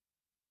water,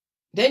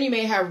 then you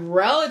may have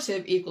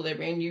relative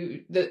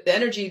equilibrium. The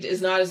energy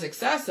is not as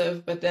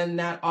excessive, but then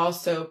that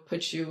also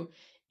puts you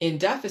in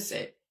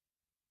deficit,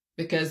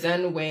 because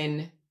then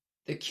when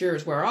the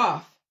cures wear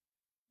off,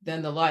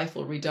 then the life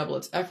will redouble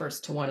its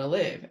efforts to want to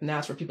live. And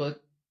that's where people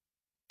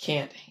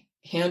can't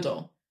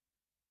handle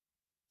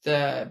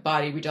the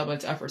body redouble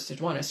its efforts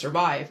to want to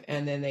survive,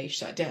 and then they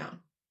shut down.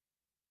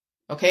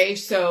 Okay,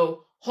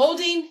 so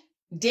holding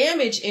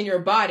damage in your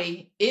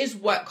body is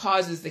what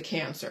causes the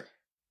cancer.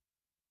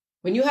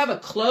 When you have a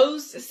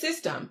closed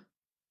system,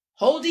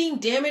 holding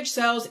damaged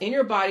cells in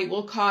your body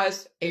will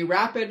cause a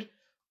rapid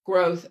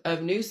growth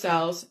of new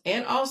cells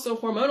and also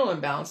hormonal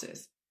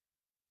imbalances.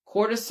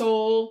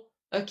 Cortisol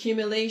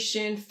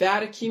accumulation,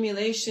 fat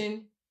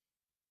accumulation.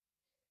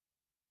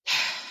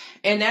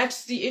 And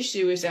that's the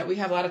issue, is that we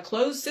have a lot of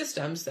closed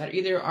systems that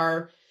either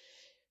are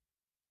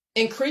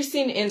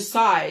increasing in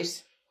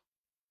size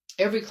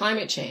every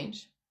climate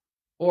change,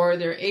 or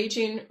they're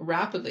aging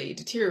rapidly,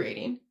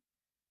 deteriorating,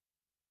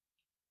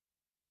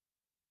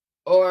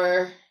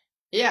 Or,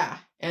 yeah,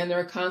 and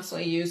they're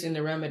constantly using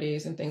the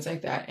remedies and things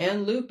like that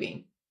and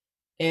looping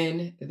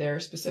in their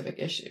specific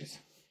issues.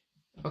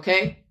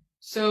 Okay?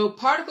 So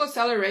particle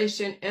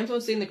acceleration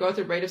influencing the growth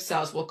rate of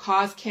cells will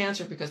cause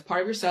cancer because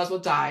part of your cells will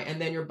die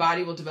and then your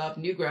body will develop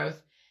new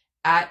growth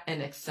at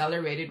an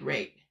accelerated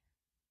rate.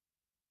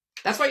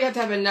 That's why you have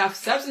to have enough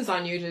substance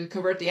on you to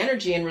convert the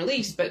energy and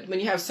release. But when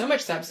you have so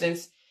much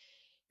substance,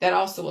 that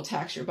also will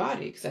tax your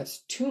body because that's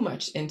too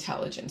much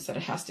intelligence that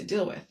it has to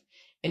deal with.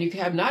 And you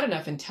can have not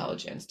enough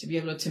intelligence to be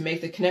able to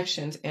make the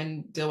connections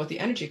and deal with the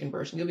energy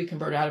conversion. You'll be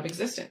converted out of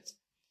existence.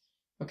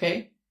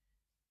 Okay?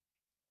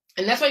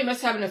 And that's why you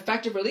must have an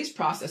effective release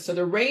process. So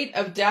the rate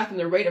of death and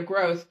the rate of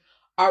growth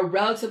are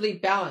relatively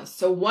balanced.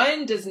 So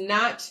one does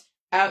not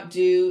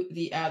outdo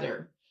the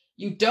other.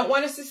 You don't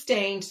want to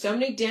sustain so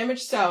many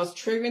damaged cells,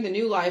 triggering the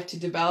new life to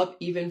develop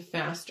even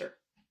faster.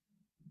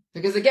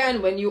 Because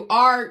again, when you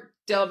are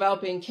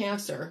developing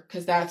cancer,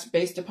 because that's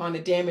based upon the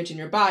damage in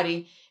your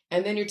body,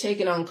 and then you're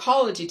taking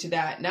oncology to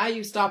that, now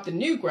you stop the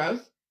new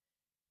growth,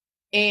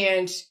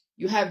 and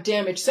you have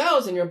damaged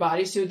cells in your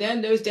body, so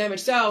then those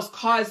damaged cells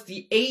cause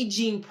the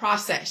aging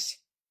process.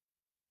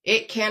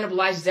 It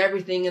cannibalizes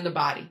everything in the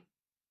body.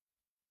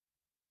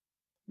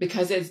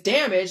 Because it's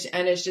damaged,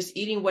 and it's just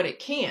eating what it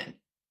can.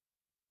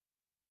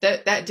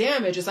 That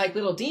damage is like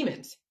little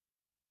demons.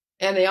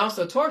 And they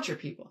also torture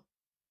people.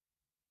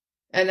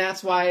 And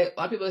that's why a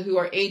lot of people who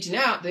are aging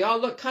out, they all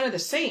look kind of the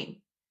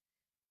same.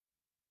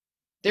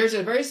 There's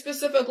a very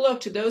specific look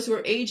to those who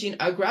are aging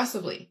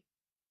aggressively.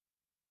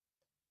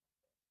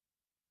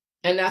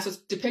 And that's what's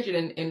depicted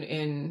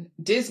in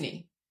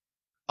Disney.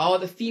 All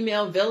the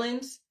female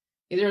villains,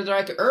 either they're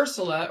like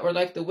Ursula or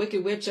like the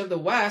Wicked Witch of the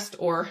West,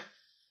 or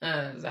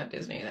is that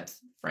Disney? That's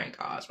Frank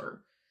Oz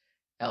or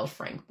L.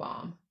 Frank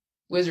Baum.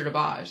 Wizard of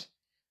Oz.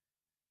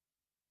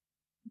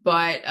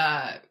 But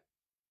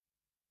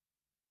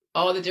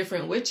all the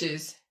different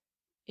witches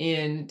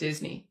in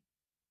Disney,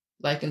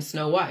 like in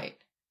Snow White,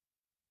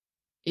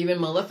 even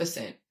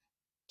Maleficent,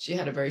 she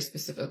had a very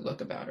specific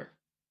look about her,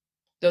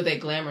 though they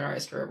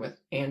glamorized her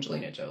with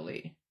Angelina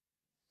Jolie.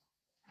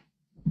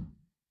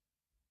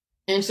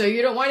 And so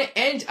you don't want to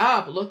end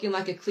up looking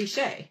like a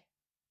cliche.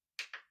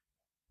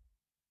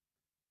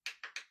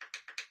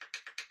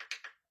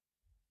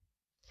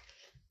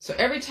 So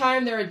every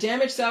time there are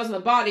damaged cells in the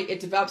body, it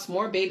develops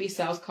more baby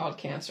cells called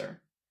cancer.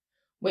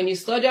 When you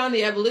slow down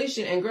the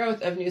evolution and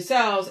growth of new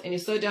cells and you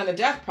slow down the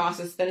death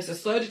process, then it's a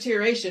slow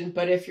deterioration.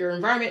 But if your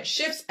environment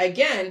shifts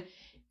again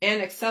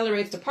and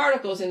accelerates the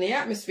particles in the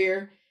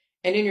atmosphere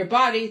and in your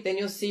body, then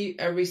you'll see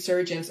a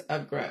resurgence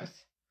of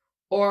growth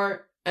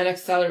or an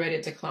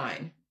accelerated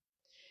decline.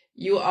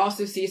 You will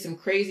also see some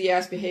crazy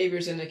ass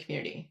behaviors in the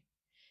community.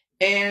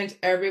 And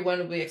everyone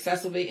will be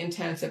excessively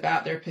intense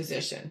about their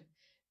position.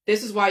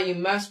 This is why you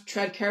must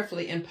tread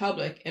carefully in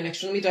public in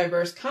extremely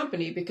diverse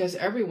company, because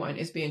everyone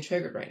is being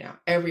triggered right now.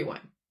 Everyone.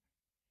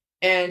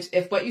 And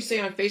if what you say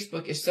on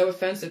Facebook is so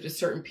offensive to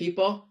certain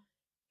people,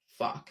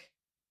 fuck.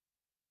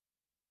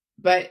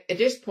 But at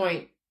this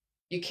point,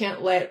 you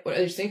can't let what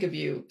others think of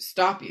you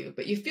stop you.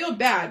 But you feel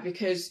bad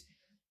because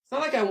it's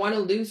not like I want to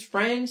lose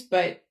friends,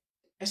 but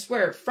I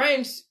swear,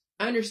 friends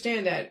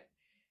understand that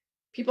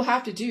people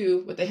have to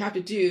do what they have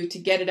to do to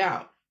get it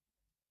out.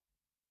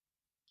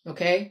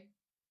 Okay?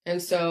 And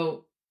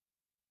so,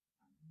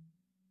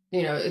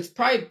 you know, it's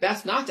probably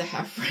best not to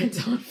have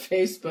friends on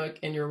Facebook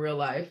in your real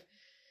life.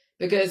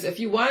 Because if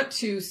you want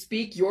to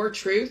speak your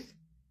truth,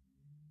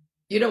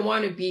 you don't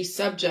want to be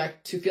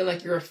subject to feel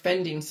like you're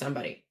offending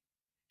somebody.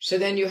 So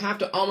then you have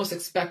to almost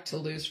expect to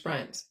lose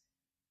friends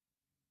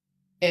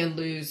and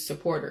lose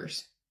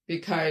supporters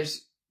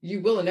because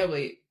you will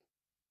inevitably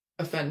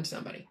offend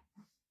somebody.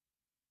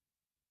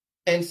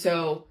 And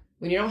so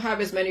when you don't have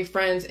as many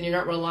friends and you're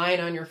not relying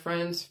on your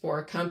friends for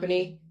a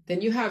company,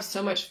 then you have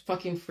so much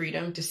fucking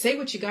freedom to say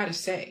what you got to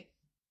say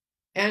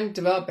and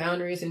develop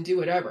boundaries and do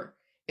whatever.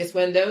 It's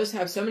when those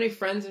have so many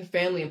friends and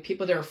family and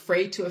people that are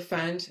afraid to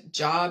offend,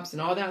 jobs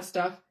and all that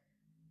stuff,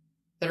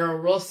 that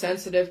are real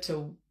sensitive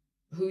to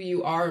who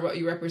you are and what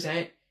you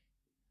represent,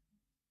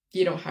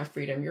 you don't have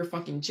freedom. You're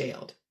fucking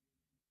jailed.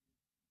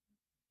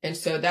 And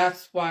so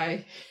that's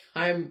why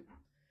I'm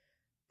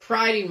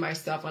priding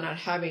myself on not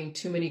having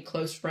too many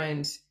close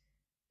friends,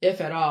 if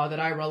at all, that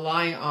I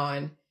rely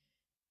on,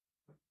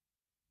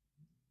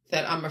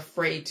 that I'm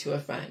afraid to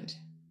offend.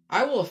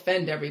 I will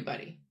offend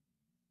everybody.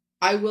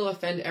 I will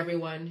offend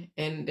everyone,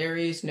 and there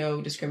is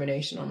no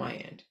discrimination on my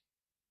end.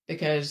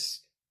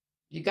 Because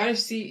you got to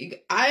see,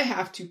 I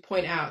have to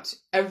point out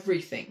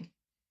everything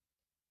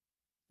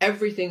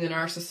in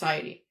our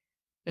society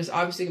is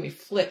obviously going to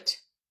be flipped.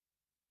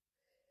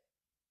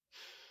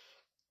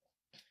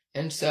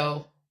 And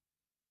so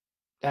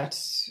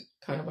that's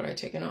kind of what I've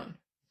taken on.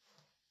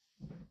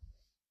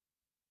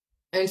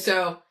 And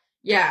so,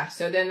 yeah,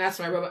 so then that's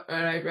when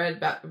I read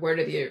about where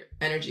did the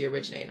energy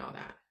originate and all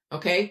that.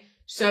 Okay?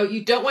 So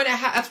you don't want to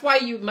that's why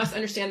you must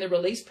understand the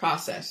release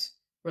process.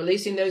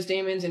 Releasing those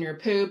demons in your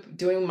poop,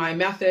 doing my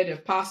method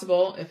if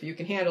possible, if you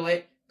can handle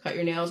it, cut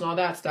your nails and all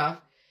that stuff.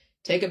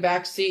 Take a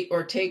back seat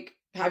or take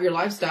have your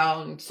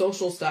lifestyle and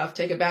social stuff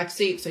take a back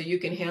seat so you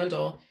can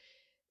handle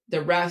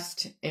the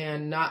rest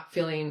and not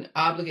feeling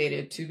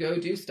obligated to go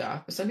do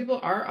stuff. But some people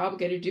are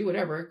obligated to do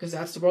whatever because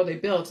that's the world they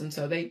built, and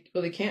so they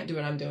really can't do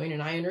what I'm doing,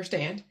 and I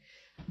understand.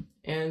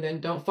 And then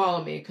don't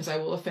follow me because I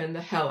will offend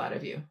the hell out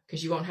of you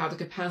because you won't have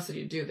the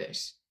capacity to do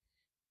this.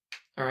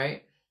 All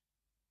right?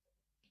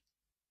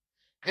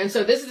 And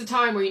so this is a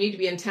time where you need to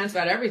be intense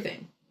about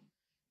everything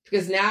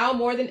because now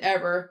more than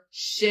ever,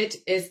 shit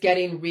is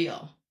getting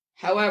real.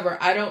 However,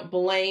 I don't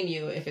blame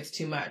you if it's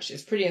too much.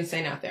 It's pretty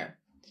insane out there.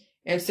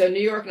 And so New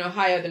York and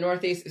Ohio, the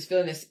Northeast, is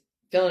feeling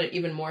it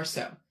even more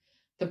so.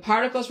 The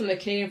particles from the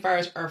Canadian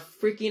fires are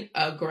freaking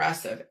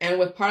aggressive. And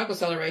with particle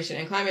acceleration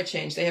and climate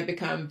change, they have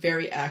become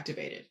very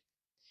activated.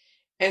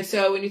 And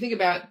so when you think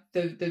about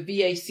the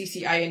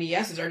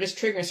VACCINESs are just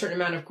triggering a certain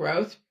amount of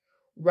growth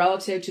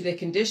relative to the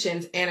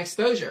conditions and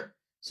exposure.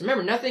 So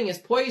remember, nothing is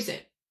poison.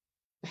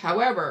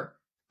 However,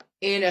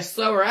 in a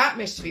slower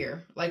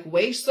atmosphere, like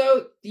way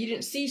slow, you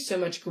didn't see so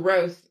much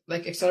growth,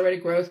 like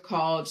accelerated growth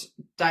called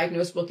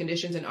diagnosable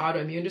conditions and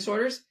autoimmune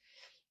disorders.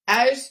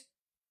 As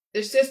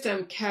the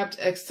system kept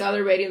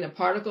accelerating the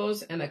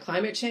particles and the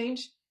climate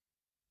change,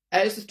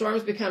 as the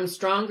storms become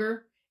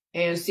stronger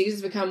and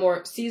seasons become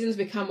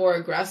more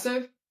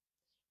aggressive,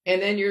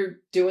 and then you're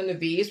doing the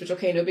V's, which,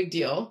 okay, no big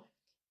deal,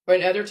 or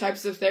in other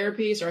types of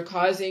therapies are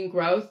causing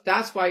growth,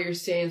 that's why you're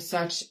seeing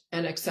such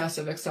an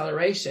excessive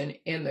acceleration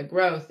in the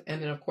growth.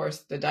 And then, of course,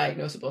 the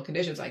diagnosable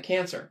conditions like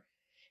cancer.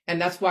 And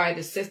that's why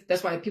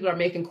people are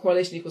making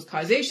correlation equals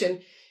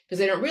causation, because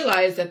they don't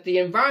realize that the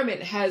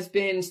environment has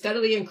been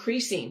steadily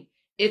increasing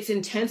its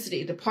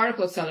intensity, the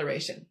particle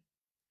acceleration.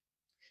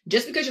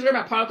 Just because you learned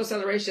about particle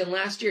acceleration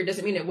last year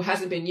doesn't mean it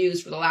hasn't been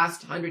used for the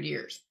last 100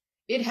 years.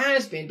 It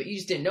has been, but you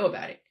just didn't know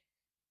about it.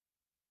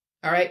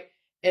 All right.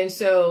 And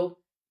so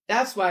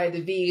that's why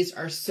the V's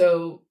are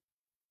so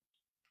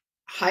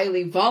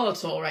highly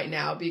volatile right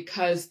now,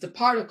 because the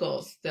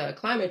particles, the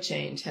climate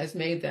change has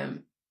made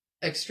them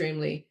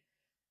extremely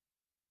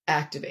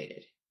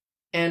activated,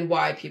 and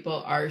why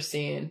people are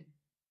seeing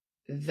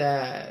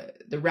the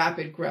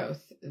rapid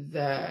growth,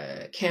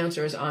 the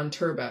cancers on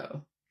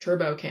turbo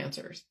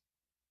cancers.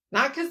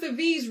 Not because the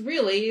V's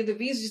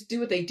just do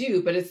what they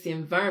do, but it's the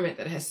environment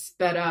that has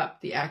sped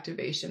up the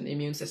activation, the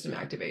immune system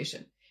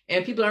activation.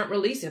 And people aren't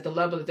releasing at the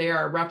level that they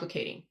are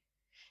replicating.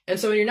 And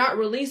so when you're not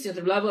releasing at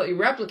the level that you're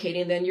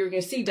replicating, then you're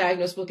going to see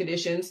diagnosable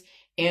conditions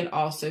and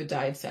also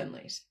died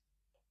suddenly.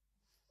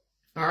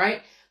 All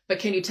right. But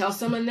can you tell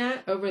someone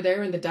that over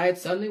there in the died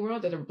suddenly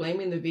world that are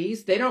blaming the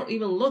V's? They don't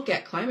even look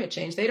at climate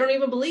change. They don't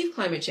even believe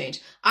climate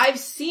change. I've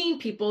seen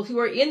people who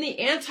are in the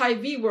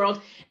anti-V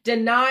world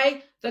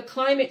deny the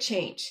climate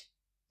change,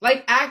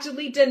 like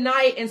actively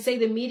deny it and say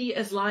the media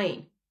is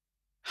lying.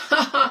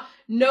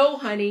 No,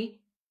 honey.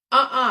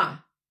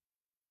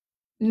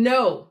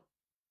 No.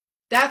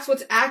 That's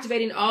what's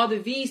activating all the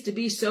V's to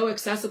be so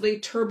excessively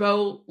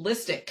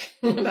turbolistic.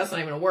 That's not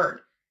even a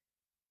word.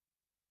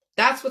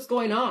 That's what's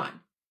going on,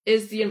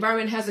 is the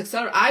environment has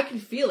accelerated. I can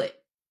feel it.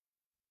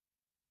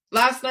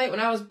 Last night when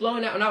I was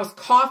blowing out, when I was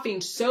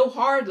coughing so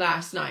hard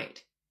last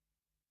night,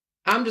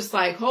 I'm just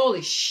like,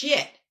 holy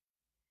shit.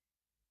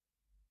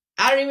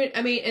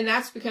 And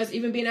that's because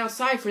even being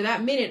outside for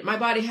that minute, my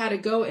body had to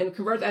go and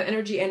convert that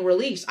energy and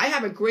release. I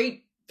have a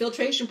great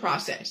filtration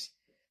process.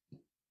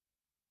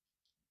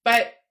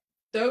 But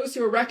those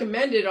who are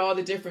recommended all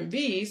the different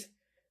V's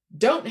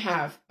don't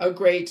have a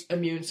great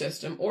immune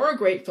system or a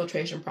great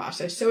filtration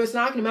process. So it's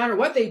not going to matter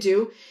what they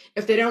do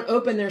if they don't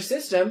open their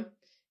system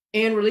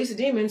and release the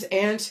demons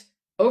and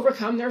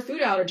overcome their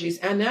food allergies.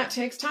 And that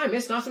takes time.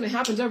 It's not something that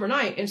happens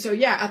overnight. And so,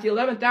 yeah, at the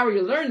 11th hour,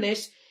 you learn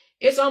this.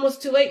 It's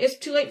almost too late. It's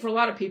too late for a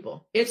lot of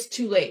people. It's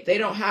too late. They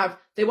won't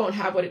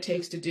have what it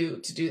takes to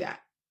do that.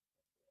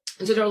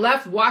 And so they're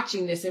left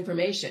watching this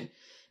information,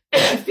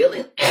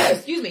 feeling,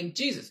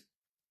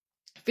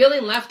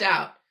 feeling left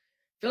out,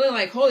 feeling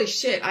like, holy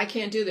shit, I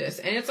can't do this.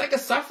 And it's like a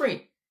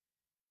suffering.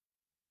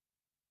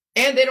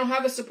 And they don't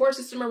have a support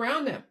system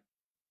around them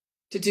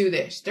to do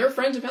this. Their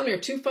friends and family are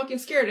too fucking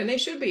scared, and they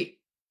should be.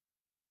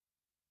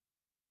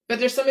 But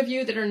there's some of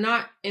you that are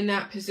not in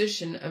that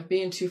position of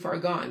being too far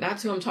gone.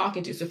 That's who I'm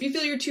talking to. So if you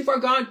feel you're too far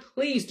gone,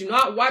 please do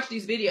not watch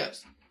these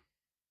videos,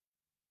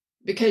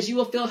 because you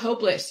will feel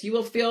hopeless. You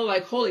will feel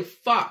like, holy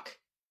fuck.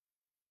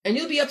 And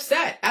you'll be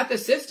upset at the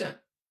system.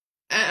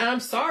 And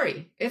I'm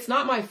sorry. It's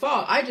not my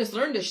fault. I just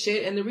learned this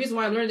shit. And the reason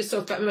why I learned it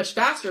so much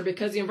faster,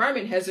 because the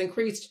environment has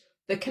increased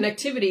the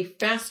connectivity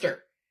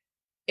faster.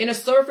 In a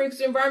slower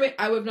frequency environment,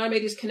 I would have not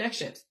made these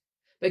connections.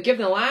 But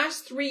given the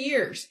last 3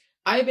 years,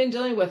 I've been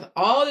dealing with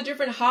all the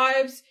different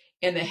hives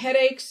and the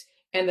headaches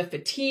and the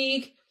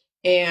fatigue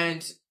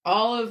and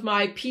all of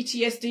my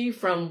PTSD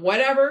from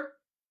whatever,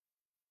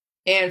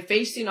 and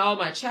facing all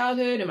my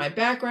childhood and my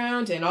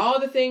background and all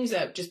the things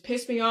that just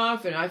pissed me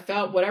off, and I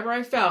felt whatever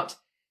I felt.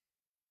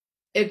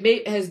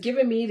 It has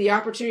given me the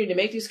opportunity to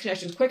make these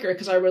connections quicker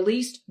because I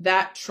released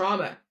that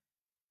trauma.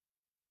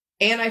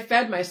 And I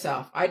fed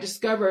myself. I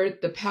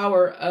discovered the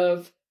power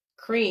of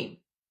cream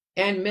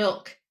and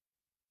milk.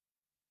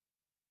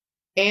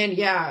 And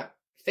yeah,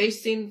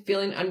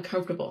 feeling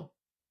uncomfortable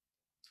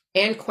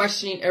and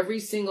questioning every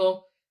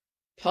single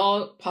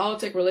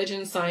politic,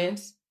 religion,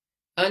 science,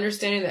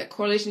 understanding that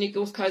correlation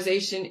equals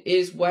causation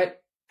is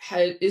what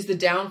is the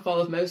downfall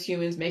of most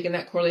humans, making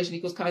that correlation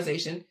equals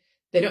causation.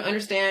 They don't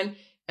understand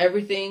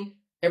everything,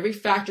 every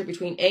factor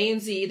between A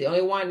and Z. They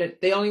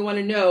only want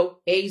to know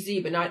A,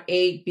 Z, but not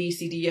A, B,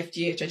 C, D, F,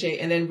 G, H, I, J,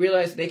 and then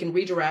realize that they can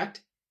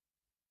redirect.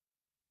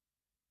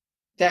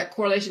 That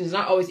correlation is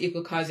not always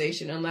equal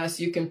causation unless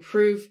you can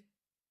prove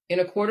in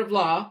a court of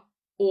law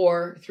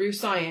or through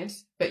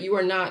science, but you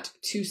are not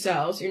 2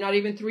 cells. You're not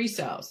even 3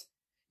 cells.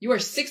 You are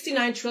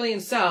 69 trillion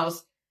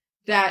cells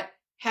that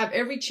have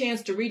every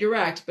chance to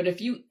redirect. But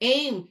if you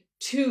aim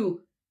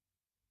to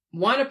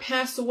want to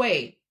pass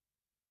away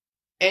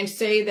and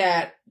say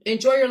that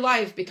enjoy your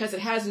life because it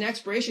has an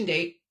expiration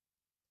date,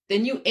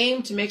 then you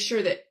aim to make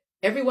sure that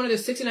every one of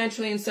those 69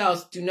 trillion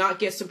cells do not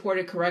get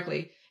supported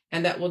correctly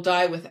and that will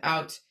die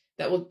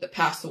that will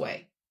pass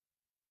away.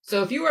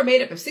 So if you are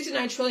made up of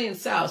 69 trillion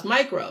cells,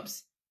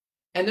 microbes,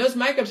 and those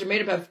microbes are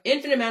made up of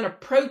infinite amount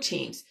of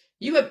proteins,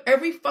 you have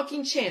every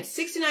fucking chance,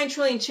 69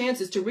 trillion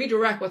chances to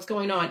redirect what's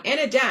going on and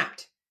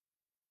adapt.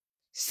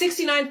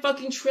 69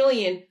 fucking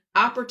trillion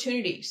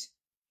opportunities.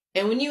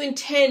 And when you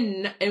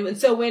intend, and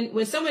so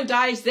when someone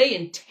dies, they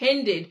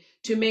intended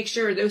to make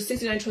sure those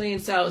 69 trillion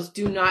cells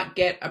do not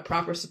get a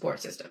proper support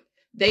system.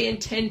 They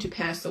intend to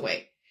pass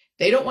away.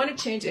 They don't want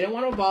to change. They don't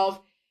want to evolve.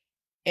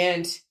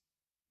 And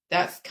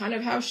that's kind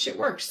of how shit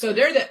works. So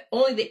they're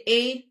only the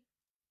A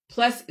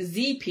plus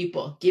Z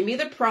people. Give me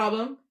the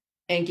problem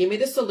and give me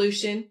the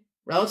solution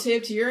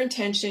relative to your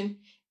intention.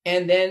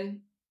 And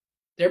then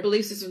their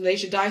belief system, they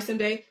should die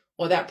someday.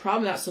 Well, that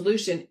problem, that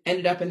solution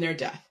ended up in their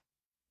death.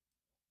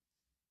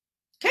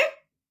 Okay?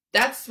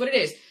 That's what it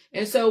is.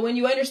 And so when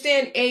you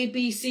understand A,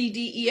 B, C,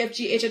 D, E, F,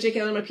 G, H, I, J, K,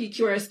 L, M, N, P,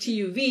 Q, R, S, T,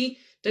 U, V,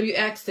 W,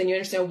 X, then you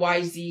understand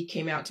why Z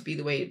came out to be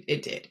the way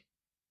it did.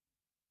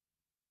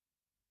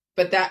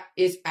 But that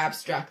is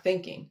abstract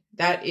thinking.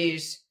 That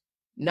is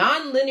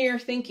non-linear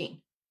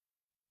thinking.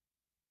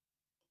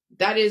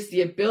 That is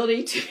the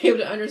ability to be able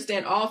to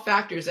understand all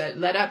factors that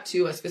led up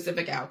to a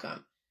specific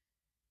outcome.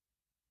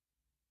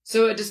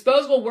 So a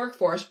disposable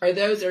workforce are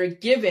those that are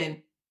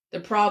given the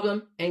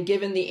problem and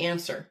given the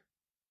answer.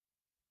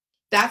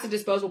 That's a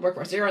disposable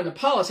workforce. They're in the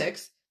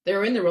politics.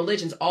 They're in the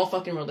religions, all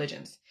fucking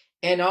religions.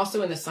 And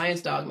also in the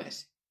science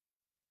dogmas.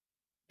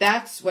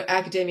 That's what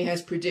academia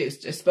has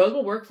produced.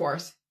 Disposable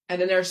workforce. And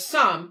then there's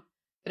some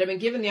that have been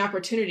given the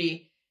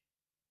opportunity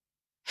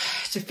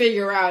to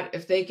figure out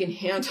if they can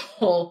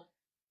handle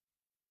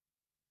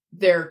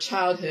their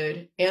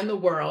childhood and the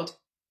world,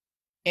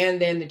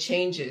 and then the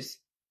changes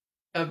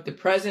of the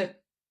present,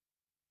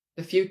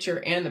 the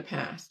future, and the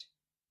past.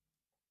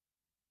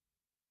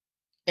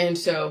 And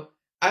so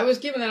I was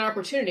given that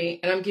opportunity,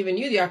 and I'm giving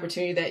you the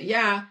opportunity that,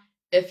 yeah,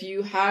 if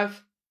you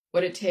have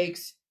what it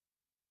takes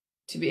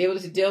to be able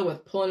to deal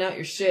with pulling out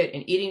your shit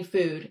and eating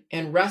food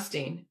and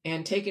resting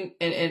and taking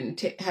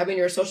having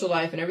your social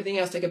life and everything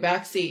else take a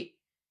back seat,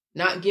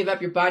 not give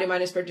up your body,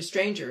 mind, and spirit to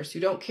strangers who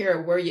don't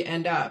care where you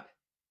end up,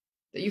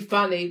 that you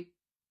finally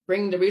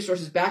bring the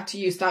resources back to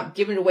you, stop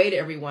giving it away to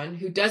everyone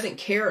who doesn't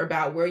care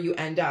about where you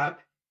end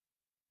up.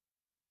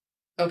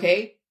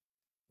 Okay?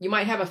 You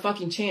might have a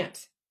fucking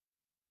chance.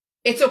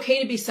 It's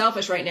okay to be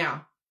selfish right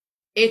now.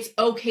 It's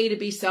okay to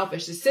be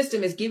selfish. The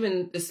system has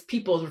given this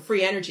people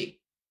free energy.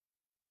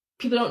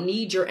 People don't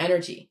need your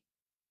energy.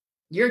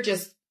 You're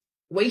just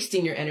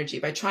wasting your energy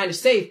by trying to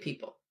save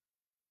people.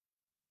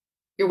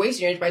 You're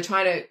wasting your energy by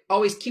trying to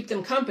always keep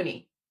them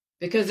company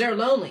because they're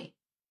lonely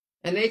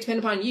and they depend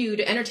upon you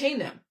to entertain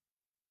them.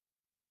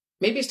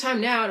 Maybe it's time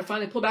now to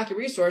finally pull back your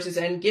resources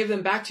and give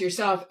them back to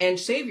yourself and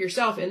save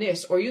yourself in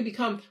this, or you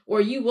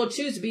will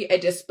choose to be a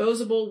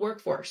disposable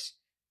workforce.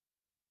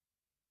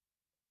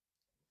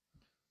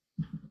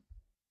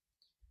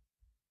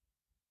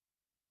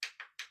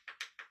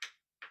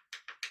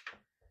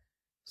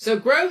 So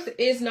growth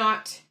is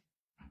not,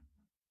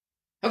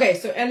 okay,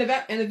 so, and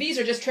the V's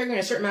are just triggering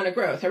a certain amount of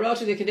growth, relative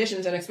to the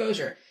conditions and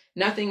exposure.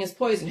 Nothing is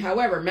poison.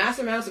 However,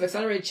 massive amounts of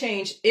accelerated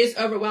change is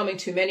overwhelming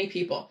to many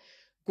people.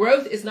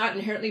 Growth is not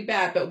inherently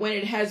bad, but when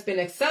it has been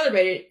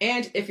accelerated,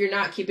 and if you're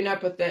not keeping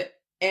up with it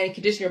and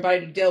condition your body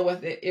to deal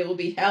with it, it will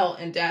be hell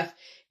and death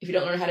if you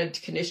don't learn how to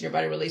condition your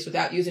body to release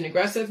without using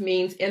aggressive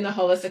means in the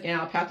holistic and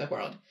allopathic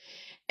world.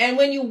 And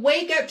when you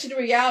wake up to the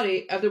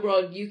reality of the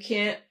world, you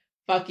can't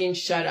fucking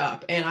shut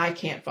up. And I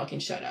can't fucking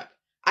shut up.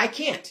 I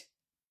can't.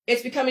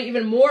 It's becoming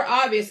even more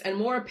obvious and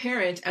more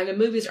apparent, and the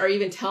movies are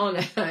even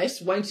telling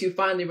us once you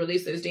finally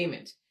release those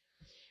demons.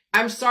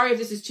 I'm sorry if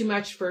this is too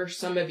much for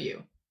some of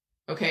you.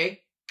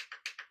 Okay?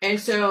 And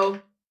so,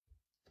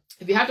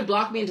 if you have to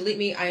block me and delete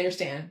me, I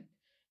understand.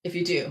 If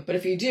you do. But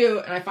if you do,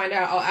 and I find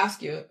out, I'll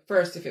ask you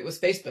first if it was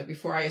Facebook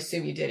before I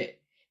assume you did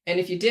it. And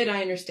if you did,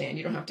 I understand.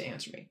 You don't have to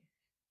answer me.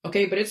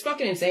 Okay? But it's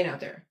fucking insane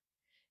out there.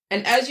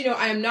 And as you know,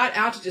 I am not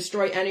out to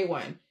destroy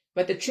anyone.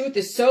 But the truth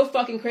is so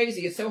fucking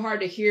crazy. It's so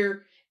hard to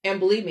hear. And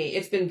believe me,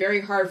 it's been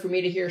very hard for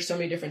me to hear so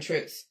many different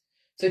truths.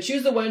 So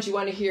choose the ones you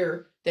want to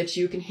hear that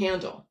you can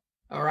handle.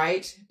 All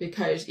right?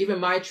 Because even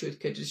my truth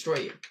could destroy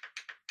you.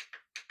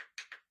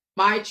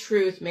 My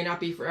truth may not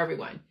be for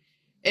everyone.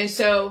 And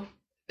so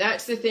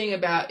that's the thing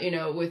about,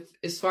 with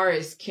as far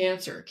as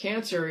cancer.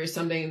 Cancer is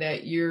something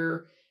that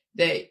you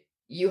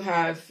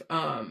have,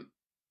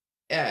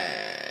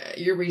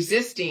 you're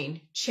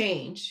resisting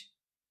change.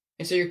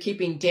 And so you're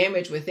keeping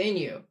damage within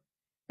you,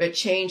 but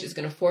change is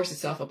going to force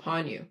itself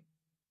upon you.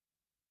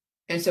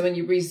 And so when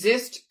you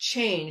resist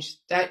change,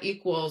 that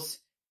equals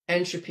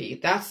entropy.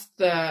 That's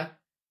the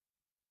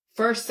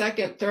first,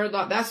 second, third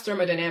law. That's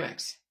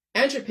thermodynamics.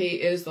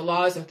 Entropy is the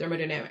laws of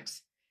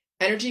thermodynamics.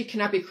 Energy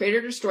cannot be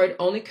created or destroyed,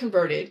 only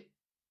converted.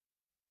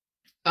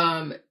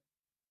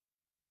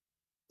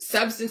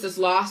 Substance is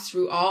lost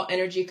through all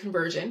energy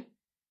conversion.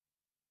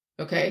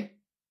 Okay?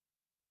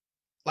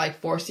 Like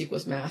force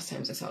equals mass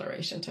times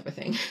acceleration type of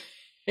thing.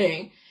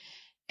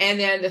 And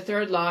then the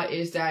third law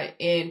is that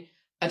in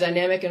a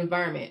dynamic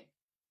environment,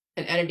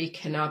 an entity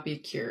cannot be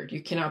cured.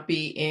 You cannot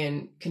be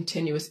in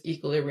continuous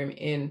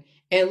equilibrium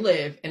and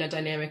live in a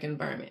dynamic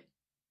environment.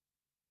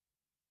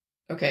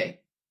 Okay,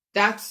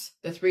 that's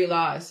the three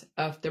laws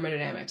of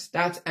thermodynamics.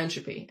 That's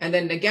entropy. And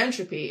then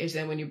negentropy is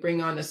then when you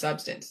bring on the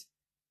substance.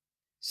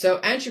 So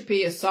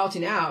entropy is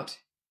salting out.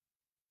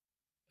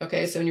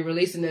 Okay, so when you're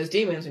releasing those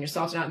demons, when you're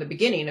salting out in the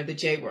beginning of the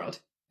J world,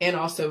 and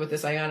also with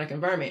this ionic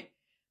environment,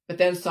 but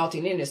then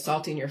salting in is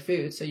salting your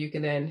food, so you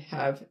can then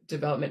have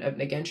development of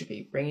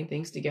negentropy, bringing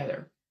things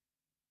together.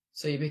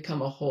 So you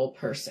become a whole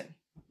person.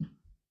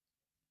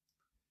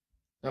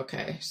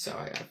 Okay, so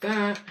I got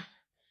that.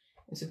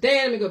 And so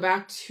then let me go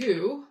back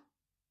to,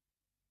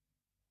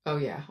 oh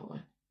yeah, hold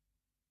on.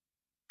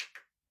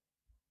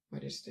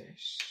 What is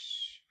this?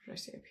 What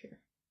did I say up here?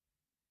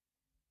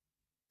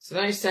 So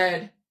then I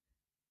said,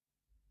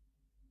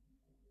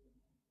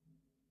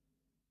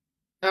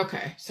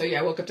 okay, so yeah,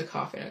 I woke up to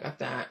coffin. I got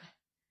that.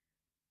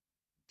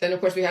 Then, of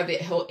course, we have the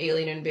whole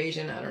alien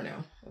invasion. I don't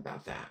know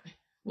about that.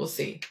 We'll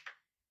see.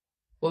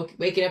 Well,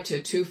 waking up to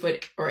a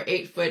 2-foot or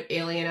 8-foot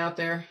alien out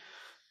there.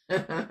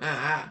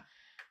 I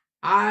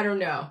don't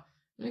know.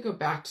 Let me go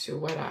back to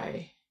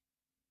let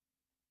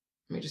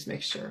me just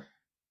make sure.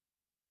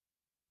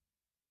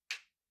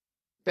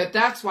 But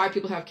that's why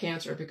people have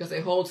cancer, because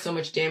they hold so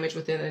much damage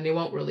within and they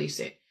won't release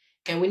it.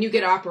 And when you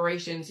get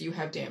operations, you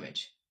have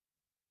damage.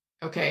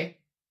 Okay?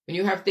 When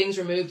you have things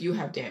removed, you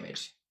have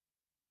damage.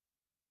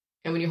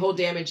 And when you hold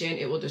damage in,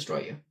 it will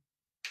destroy you.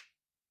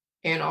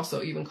 And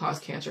also even cause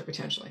cancer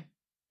potentially.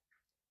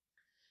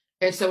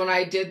 And so when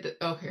I did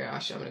okay,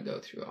 actually I'm going to go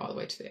through all the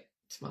way to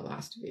my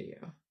last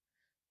video,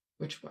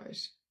 which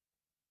was,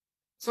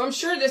 so I'm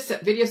sure this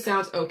video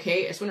sounds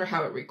okay. I just wonder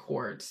how it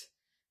records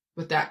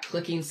with that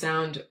clicking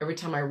sound. Every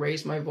time I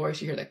raise my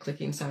voice, you hear that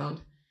clicking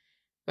sound.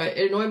 But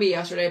it annoyed me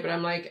yesterday, but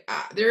I'm like,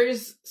 there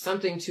is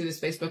something to this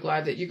Facebook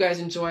Live that you guys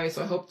enjoy.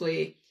 So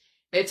hopefully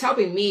it's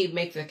helping me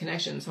make the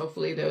connections.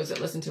 Hopefully those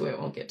that listen to it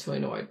won't get too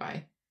annoyed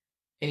by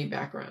any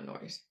background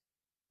noise.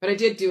 But I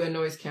did do a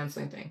noise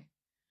canceling thing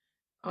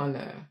on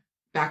the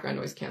background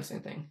noise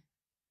canceling thing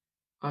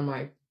on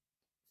my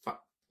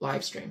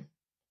live stream.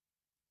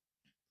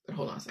 But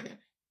hold on a second.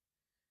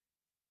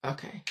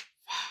 Okay.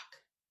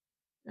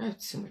 Fuck. I have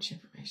too much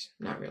information.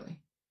 Not really.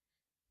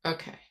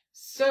 Okay.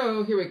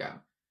 So here we go.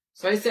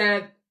 So I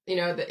said,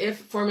 the if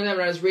formula,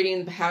 when I was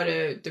reading how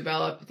to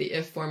develop the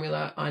if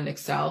formula on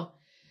Excel,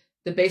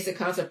 the basic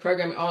concept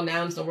programming all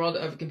nouns in the world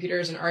of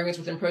computers and arguments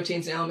within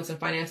proteins and elements and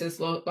finances,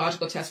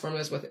 logical test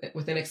formulas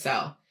within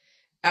Excel.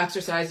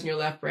 Exercise in your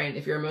left brain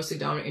if you're mostly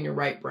dominant in your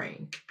right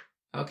brain.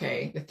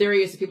 Okay. The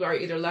theory is that people are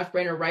either left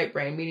brain or right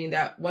brain, meaning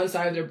that one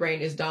side of their brain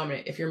is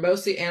dominant. If you're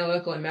mostly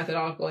analytical and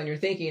methodological in your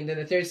thinking, then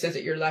the theory says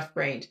that you're left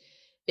brained.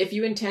 If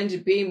you intend to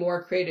be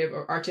more creative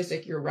or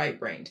artistic, you're right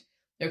brained.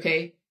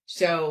 Okay.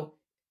 So,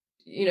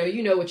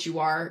 you know what you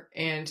are.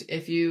 And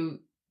if you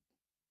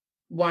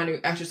want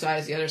to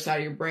exercise the other side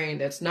of your brain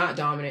that's not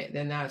dominant,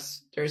 then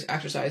there's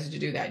exercises to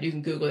do that. You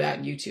can Google that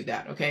and YouTube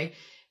that. Okay.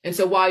 And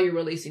so while you're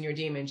releasing your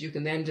demons, you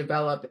can then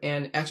develop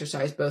and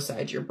exercise both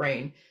sides of your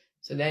brain.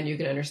 So then you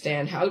can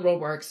understand how the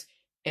world works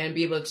and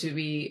be able to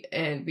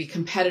be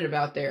competitive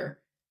out there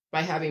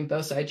by having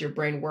both sides of your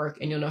brain work,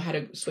 and you'll know how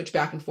to switch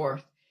back and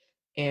forth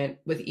and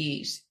with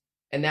ease.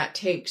 And that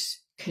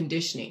takes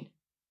conditioning.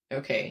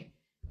 Okay.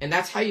 And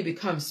that's how you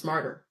become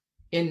smarter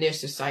in this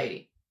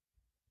society.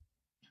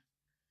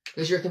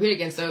 Because you're competing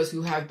against those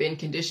who have been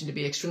conditioned to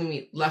be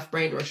extremely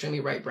left-brained or extremely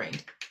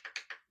right-brained.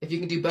 If you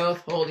can do both,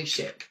 holy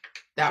shit.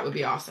 That would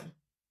be awesome.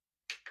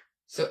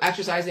 So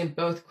exercising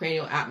both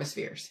cranial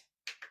atmospheres.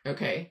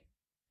 Okay.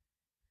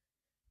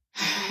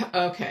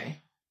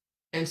 Okay.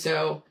 And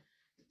so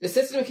the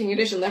system can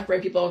condition left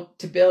brain people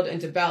to build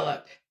and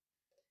develop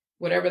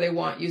whatever they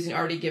want using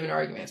already given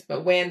arguments.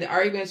 But when the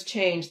arguments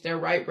changed, their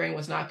right brain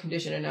was not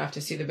conditioned enough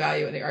to see the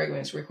value in the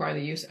arguments, requiring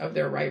the use of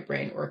their right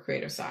brain or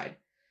creative side.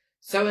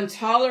 So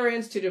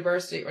intolerance to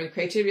diversity or the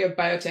creativity of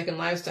biotech and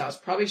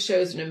lifestyles probably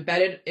shows an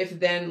embedded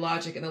if-then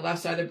logic in the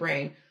left side of the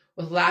brain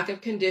with lack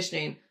of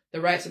conditioning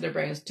the right side of their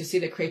brains to see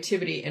the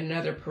creativity in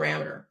another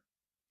parameter.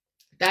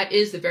 That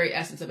is the very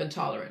essence of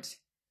intolerance.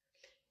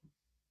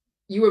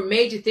 You were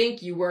made to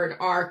think you were and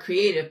are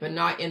creative, but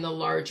not in the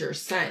larger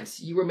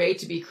sense. You were made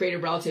to be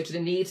creative relative to the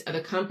needs of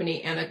the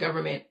company and the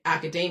government,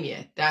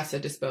 academia. That's a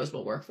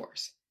disposable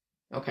workforce.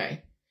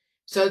 Okay.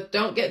 So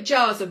don't get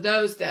jealous of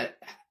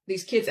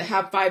these kids that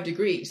have 5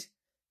 degrees.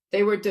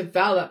 They were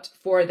developed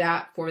for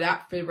that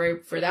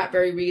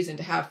very reason,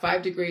 to have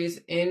 5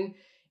 degrees in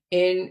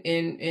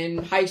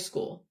high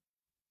school.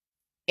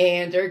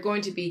 And they're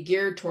going to be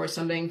geared towards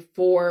something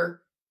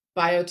for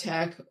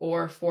biotech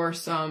or for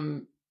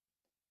some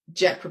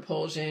jet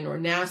propulsion or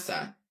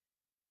NASA.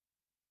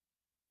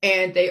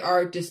 And they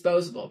are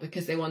disposable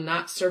because they will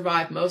not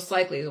survive. Most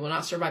likely, they will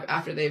not survive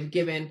after they've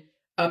given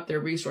up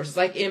their resources.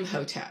 Like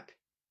Imhotep,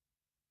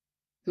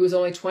 who was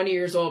only 20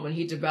 years old when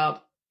he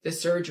developed the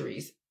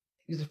surgeries.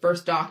 He was the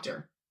first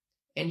doctor,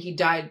 and he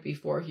died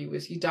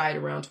he died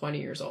around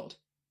 20 years old.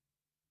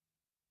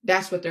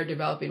 That's what they're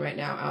developing right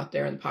now out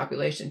there in the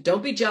population.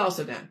 Don't be jealous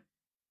of them.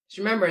 Just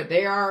remember,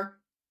 they are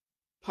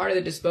part of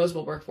the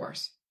disposable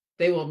workforce.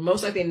 They will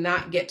most likely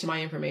not get to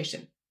my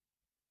information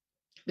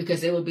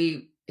because they will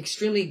be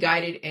extremely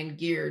guided and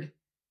geared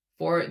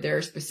for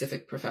their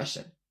specific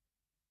profession.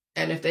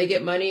 And if they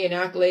get money and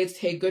accolades,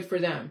 hey, good for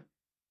them.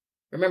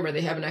 Remember, they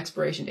have an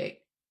expiration date.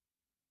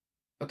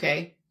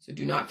 Okay? So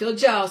do not feel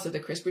jealous of the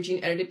CRISPR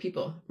gene edited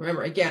people.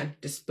 Remember, again,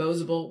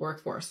 disposable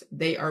workforce.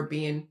 They are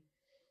being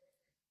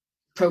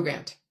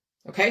programmed.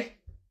 Okay?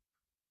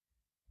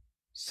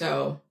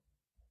 So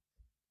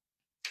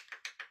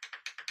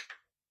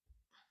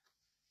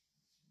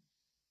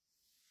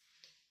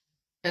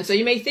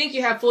you may think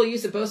you have full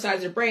use of both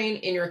sides of the brain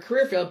in your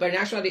career field, but in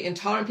actuality,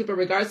 intolerant people,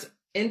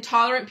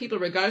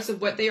 regardless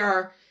of what they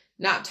are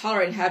not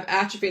tolerant, have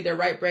atrophied their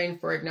right brain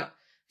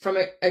from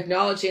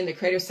acknowledging the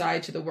creative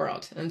side to the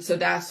world. And so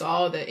that's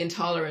all the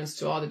intolerance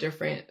to all the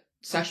different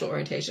sexual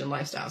orientation and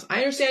lifestyles. I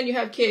understand you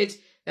have kids.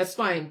 That's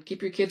fine.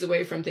 Keep your kids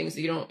away from things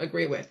that you don't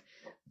agree with.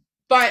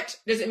 But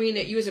doesn't mean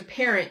that you as a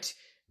parent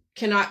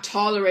cannot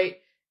tolerate,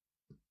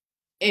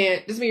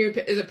 and doesn't mean you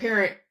as a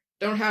parent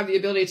don't have the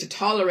ability to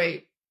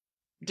tolerate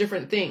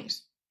different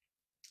things.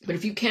 But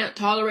if you can't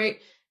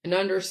tolerate and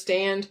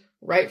understand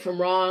right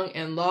from wrong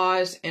and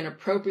laws and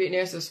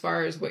appropriateness as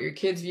far as what your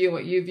kids view and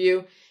what you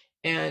view,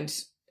 and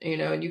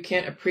and you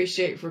can't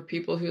appreciate for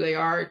people who they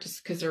are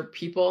just because they're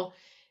people,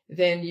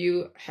 then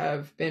you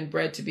have been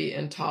bred to be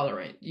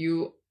intolerant.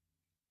 You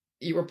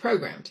were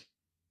programmed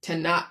to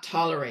not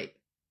tolerate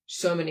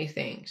so many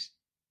things.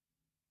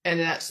 And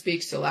that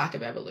speaks to lack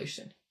of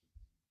evolution.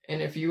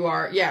 And if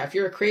you're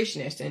a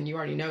creationist, and you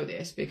already know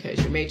this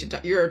because you're made to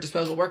die, you're a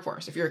disposable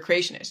workforce. If you're a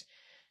creationist,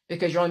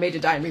 because you're only made to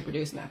die and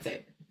reproduce, and that's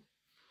it.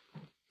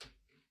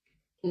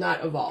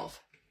 Not evolve.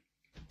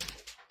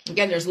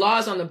 Again, there's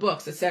laws on the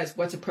books that says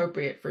what's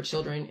appropriate for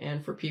children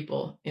and for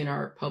people in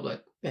our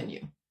public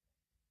venue.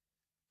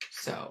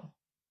 So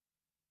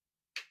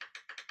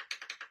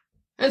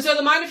the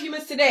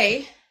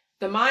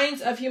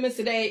minds of humans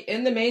today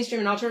in the mainstream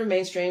and alternative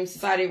mainstream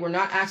society were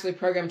not actually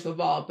programmed to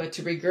evolve, but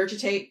to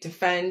regurgitate,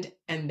 defend,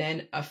 and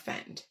then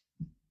offend.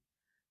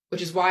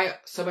 Which is why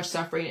so much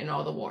suffering in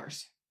all the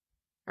wars.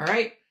 All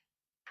right?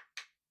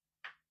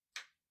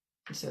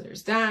 And so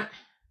there's that.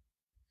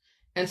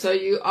 And so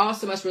you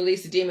also must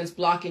release the demons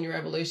blocking your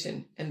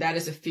evolution, and that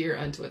is a fear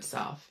unto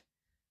itself.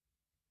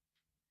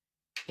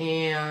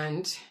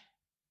 And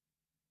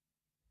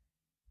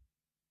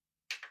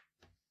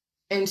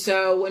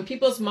so when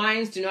people's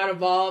minds do not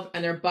evolve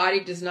and their body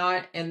does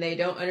not, and they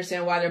don't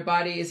understand why their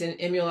body is in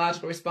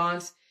immunological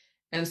response,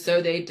 and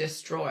so they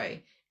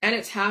destroy. And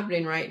it's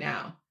happening right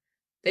now.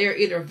 They are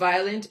either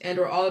violent and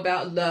or all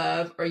about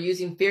love or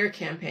using fear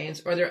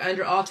campaigns, or they're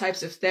under all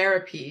types of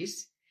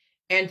therapies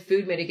and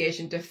food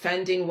mitigation,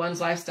 defending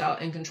one's lifestyle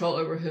and control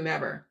over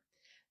whomever.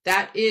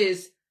 That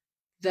is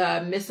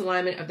the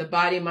misalignment of the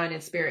body, mind,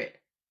 and spirit.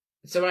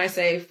 So when I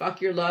say,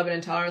 fuck your love and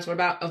intolerance, what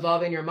about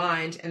evolving your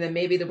mind? And then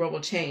maybe the world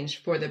will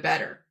change for the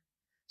better.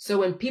 So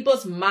when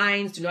people's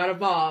minds do not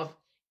evolve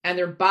and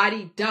their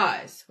body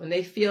does, when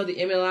they feel the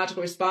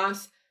immunological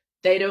response,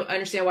 they don't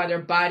understand why their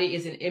body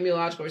is an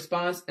immunological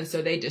response. And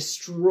so they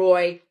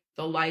destroy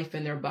the life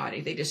in their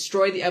body. They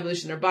destroy the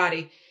evolution of their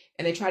body.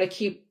 And they try to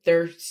keep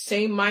their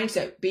same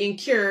mindset. Being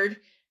cured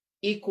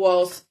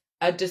equals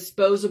a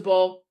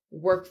disposable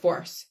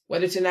workforce,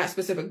 whether it's in that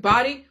specific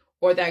body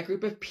or that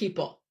group of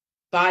people.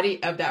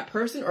 Body of that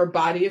person or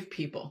body of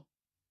people.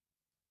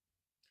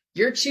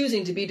 You're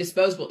choosing to be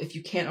disposable if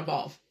you can't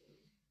evolve.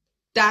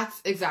 That's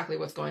exactly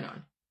what's going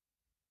on.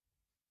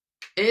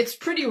 It's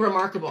pretty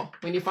remarkable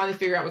when you finally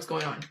figure out what's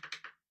going on.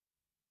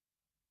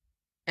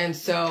 And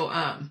so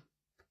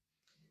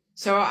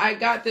I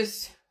got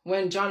this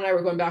when John and I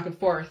were going back and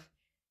forth,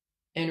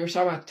 and we were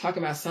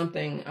talking about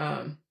something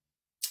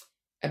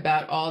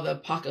about all the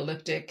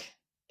apocalyptic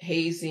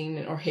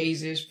hazing or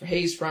haze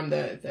from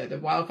the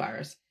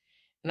wildfires.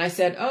 And I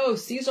said, oh,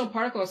 seasonal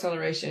particle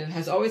acceleration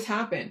has always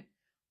happened.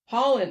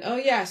 Pollen, oh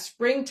yeah,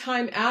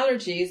 springtime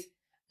allergies,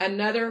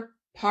 another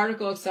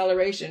particle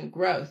acceleration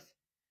growth,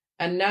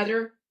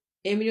 another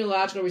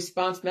immunological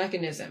response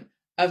mechanism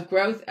of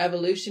growth,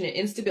 evolution, and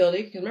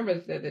instability. Because remember,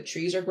 the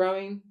trees are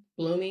growing,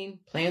 blooming,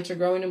 plants are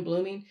growing and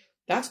blooming.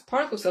 That's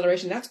particle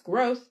acceleration. That's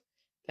growth.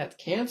 That's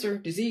cancer,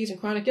 disease, and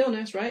chronic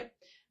illness, right?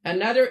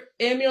 Another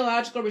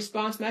immunological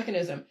response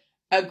mechanism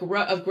of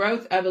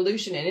growth,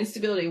 evolution, and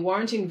instability,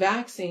 warranting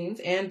vaccines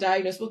and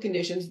diagnosable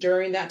conditions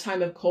during that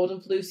time of cold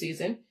and flu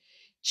season,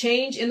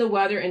 change in the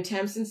weather and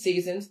temps and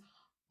seasons,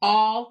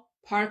 all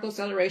particle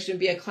acceleration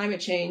via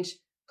climate change,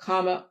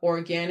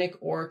 organic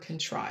or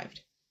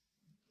contrived.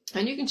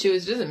 And you can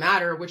choose. It doesn't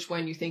matter which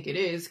one you think it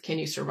is. Can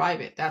you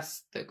survive it?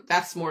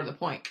 That's more the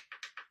point.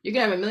 You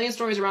can have a million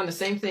stories around the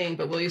same thing,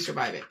 but will you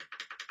survive it?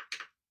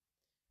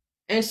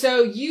 And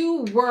so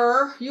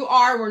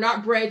we're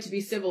not bred to be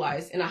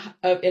civilized in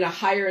a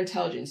higher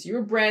intelligence. You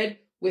were bred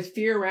with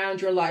fear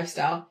around your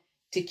lifestyle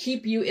to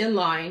keep you in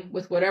line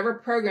with whatever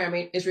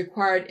programming is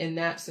required in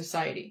that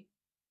society.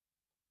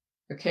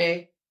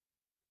 Okay?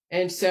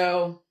 And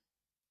so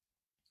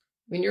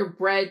when you're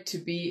bred to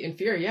be in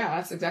fear, yeah,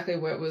 that's exactly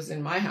what was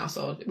in my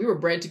household. We were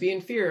bred to be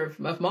in fear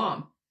of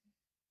mom.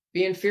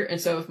 Be in fear.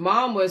 And so if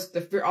mom was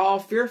the all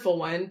fearful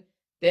one,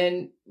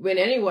 then when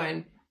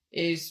anyone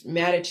is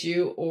mad at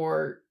you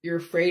or you're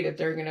afraid that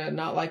they're going to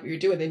not like what you're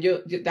doing, then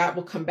that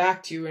will come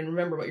back to you. And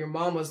remember what your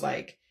mom was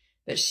like,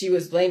 that she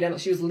was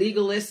she was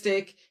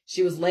legalistic.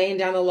 She was laying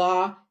down the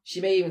law.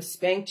 She may even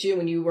spanked you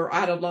when you were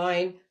out of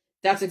line.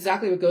 That's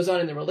exactly what goes on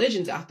in the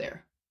religions out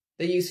there.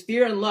 They use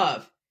fear and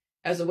love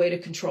as a way to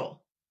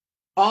control.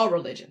 All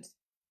religions.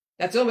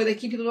 That's the only way they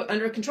keep people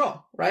under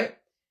control, right?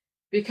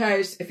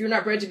 Because if you're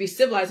not bred to be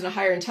civilized in a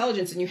higher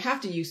intelligence, then you have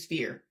to use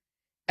fear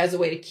as a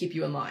way to keep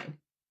you in line.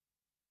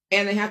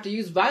 And they have to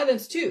use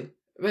violence too.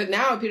 But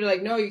now people are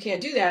like, no, you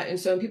can't do that. And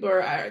so people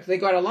they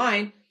go out of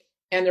line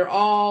and they're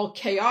all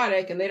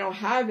chaotic and they don't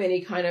have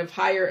any kind of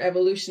higher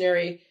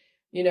evolutionary,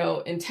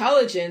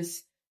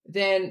 intelligence,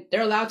 then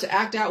they're allowed to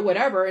act out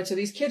whatever. And so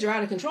these kids are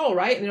out of control,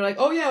 right? And they're like,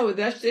 oh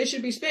yeah, they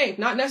should be spanked.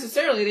 Not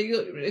necessarily.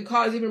 They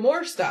cause even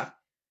more stuff.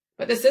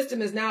 But the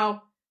system is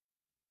now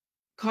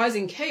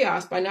causing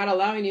chaos by not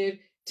allowing you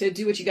to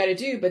do what you got to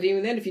do. But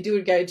even then, if you do what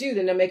you got to do,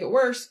 then they'll make it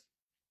worse.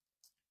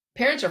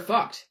 Parents are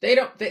fucked. They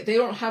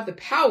don't have the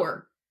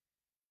power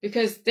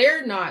because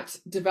they're not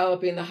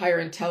developing the higher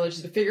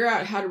intelligence to figure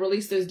out how to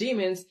release those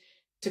demons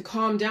to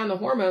calm down the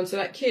hormones so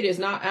that kid is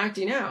not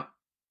acting out.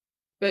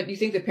 But you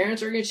think the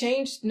parents are going to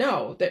change?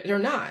 No, they're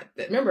not.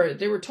 Remember,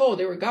 they were told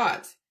they were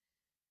gods.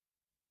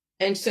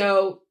 And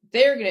so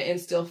they're going to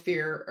instill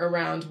fear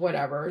around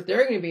whatever.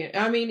 They're going to be,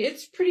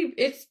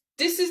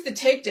 this is the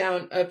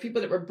takedown of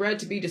people that were bred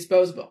to be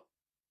disposable.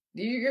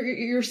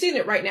 You're seeing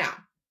it right now.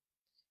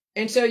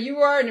 And so you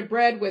are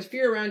bred with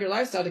fear around your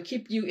lifestyle to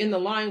keep you in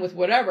line with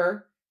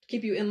whatever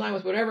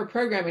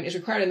programming is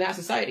required in that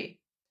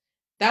society.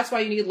 That's why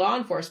you need law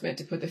enforcement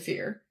to put the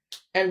fear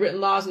and written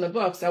laws in the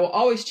books that will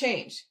always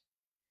change.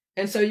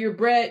 And so you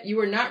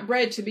were not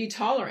bred to be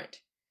tolerant.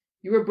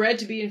 You were bred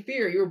to be in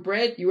fear.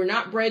 You were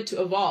not bred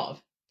to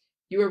evolve.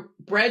 You were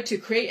bred to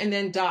create and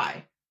then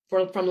die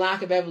from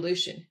lack of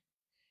evolution.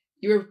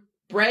 You were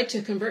bred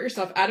to convert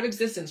yourself out of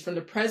existence from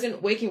the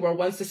present waking world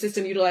once the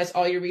system utilized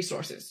all your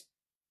resources.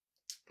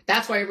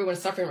 That's why everyone's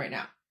suffering right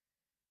now.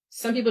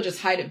 Some people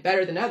just hide it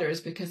better than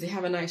others because they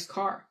have a nice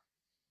car.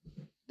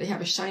 They have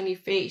a shiny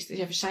face. They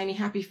have a shiny,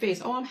 happy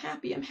face. Oh, I'm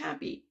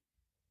happy.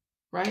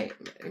 Right?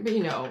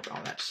 But all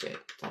that shit.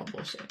 It's all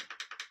bullshit.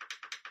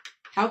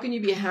 How can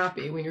you be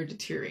happy when you're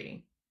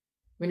deteriorating?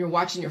 When you're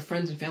watching your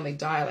friends and family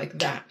die like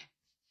that?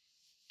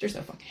 There's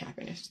no fucking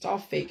happiness. It's all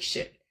fake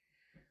shit.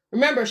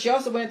 Remember, she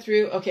also went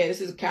through,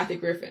 this is Kathy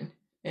Griffin,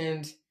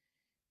 and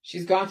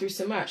she's gone through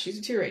so much. She's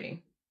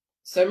deteriorating.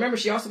 So remember,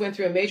 she also went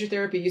through a major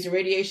therapy using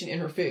radiation in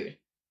her food.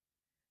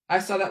 I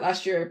saw that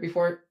last year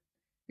before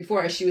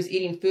as she was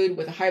eating food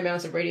with high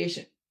amounts of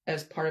radiation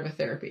as part of a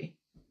therapy.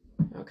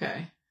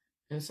 Okay.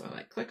 And so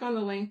I click on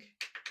the link.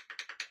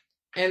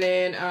 And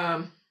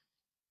then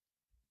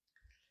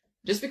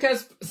just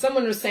because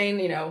someone was saying,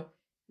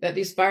 that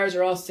these fires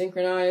are all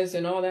synchronized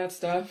and all that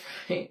stuff,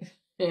 right?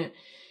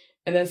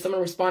 And then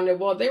someone responded,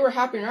 well, they were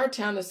happening in our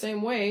town the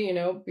same way,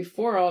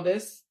 before all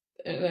this,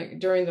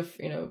 during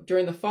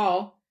the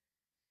fall.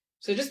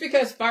 So just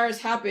because fires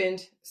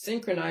happened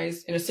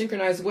synchronized in a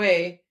synchronized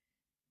way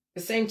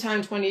the same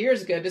time 20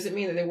 years ago doesn't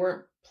mean that they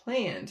weren't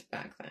planned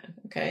back then,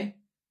 okay?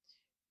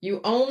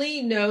 You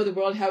only know the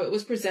world how it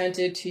was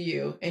presented to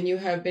you, and you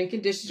have been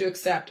conditioned to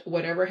accept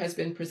whatever has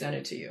been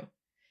presented to you.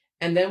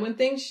 And then when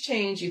things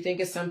change, you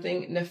think it's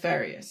something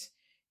nefarious.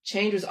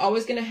 Change was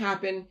always going to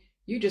happen.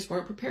 You just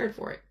weren't prepared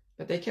for it.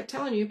 But they kept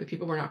telling you, but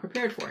people were not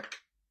prepared for it.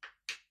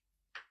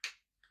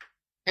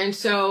 And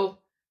so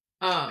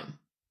Matt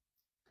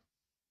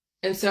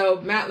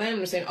Landman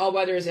was saying all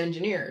weather is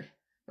engineered,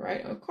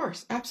 right? Of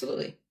course,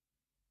 absolutely.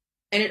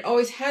 And it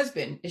always has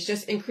been. It's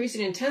just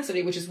increasing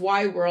intensity, which is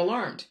why we're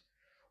alarmed.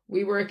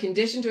 We were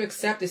conditioned to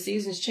accept the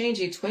seasons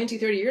changing 20,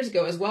 30 years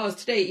ago, as well as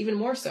today, even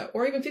more so,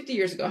 or even 50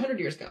 years ago, 100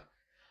 years ago.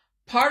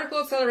 Particle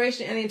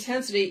acceleration and the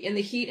intensity in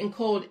the heat and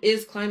cold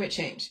is climate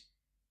change.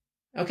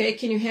 Okay,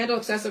 can you handle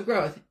excessive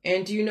growth?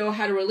 And do you know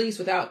how to release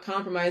without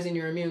compromising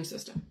your immune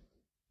system?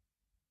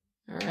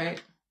 All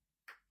right.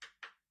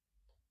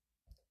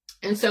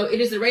 And so it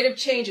is the rate of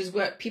change is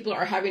what people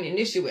are having an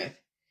issue with.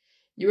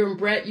 You were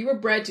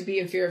bred to be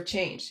in fear of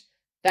change.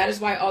 That is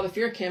why all the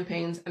fear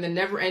campaigns and the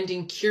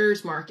never-ending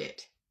cures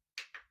market.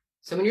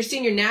 So when you're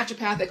seeing your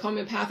naturopathic,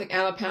 homeopathic,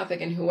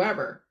 allopathic, and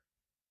whoever,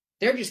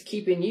 they're just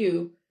keeping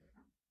you,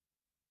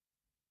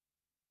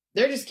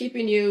 they're making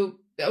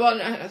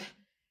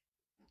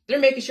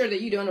sure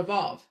that you don't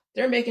evolve.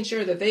 They're making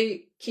sure that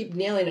they keep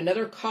nailing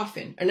another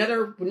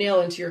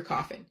nail into your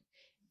coffin.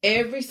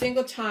 Every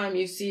single time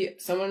you see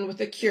someone with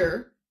a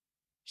cure,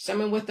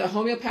 someone with a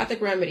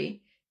homeopathic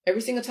remedy,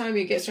 every single time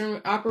you get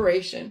some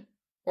operation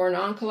or an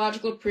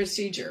oncological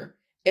procedure,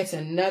 it's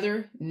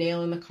another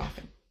nail in the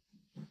coffin.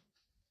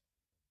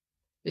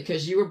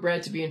 Because you were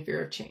bred to be in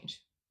fear of change.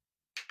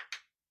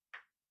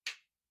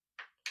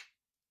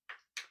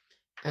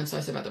 And so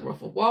I said about the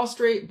Wolf of Wall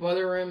Street,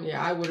 Boiler Room.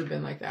 Yeah, I would have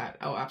been like that.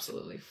 Oh,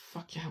 absolutely.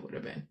 Fuck yeah, I would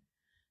have been.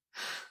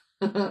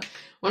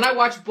 When I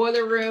watched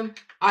Boiler Room,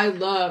 I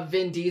love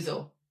Vin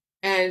Diesel.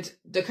 And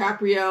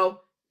DiCaprio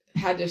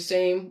had the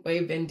same way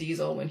Vin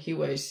Diesel when he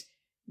was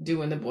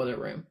doing the Boiler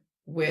Room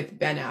with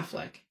Ben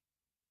Affleck.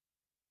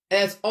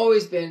 And it's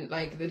always been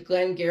like the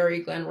Glenn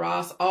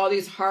Ross, all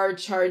these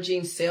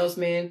hard-charging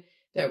salesmen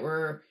that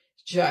were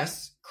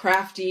just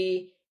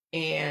crafty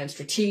and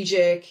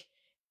strategic,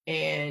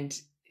 and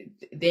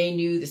they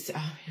knew this.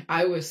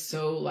 I was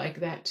so like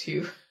that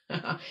too.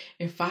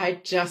 If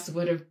I just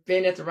would have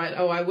been at the right,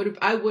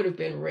 I would have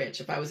been rich.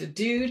 If I was a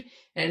dude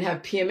and didn't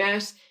have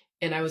PMS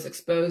and I was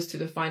exposed to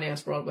the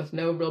finance world with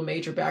no real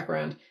major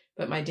background,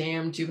 but my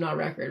damn juvenile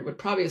record would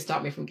probably have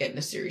stopped me from getting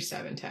the Series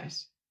 7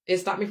 test. It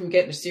stopped me from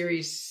getting a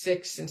Series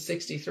 6 and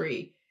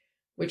 63,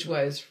 which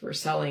was for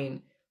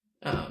selling,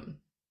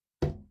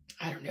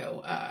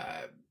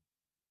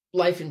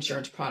 life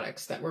insurance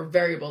products that were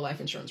variable life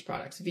insurance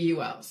products,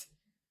 VULs.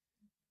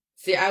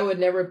 See, I would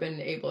never have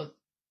been able,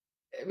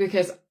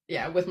 because,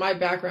 yeah, with my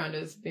background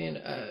as being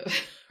a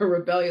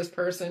rebellious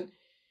person,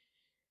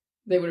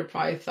 they would have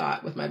probably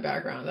thought with my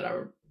background that I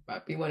would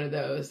be one of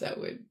those that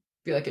would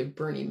be like a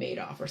Bernie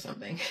Madoff or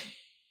something,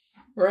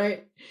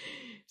 right?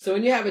 So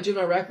when you have a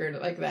juvenile record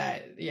like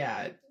that,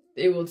 yeah,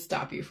 it will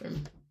stop you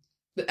from,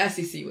 the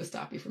SEC will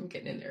stop you from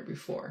getting in there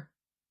before.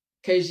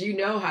 Because you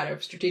know how to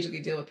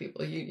strategically deal with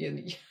people.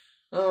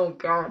 Oh,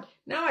 God.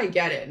 Now I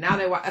get it. Now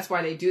that's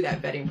why they do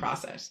that vetting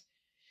process.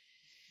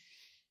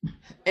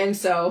 And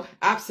so,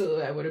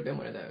 absolutely, I would have been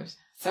one of those.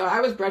 So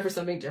I was bred for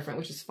something different,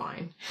 which is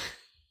fine.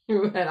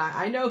 But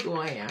I know who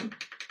I am.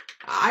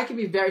 I can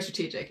be very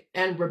strategic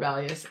and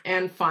rebellious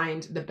and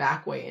find the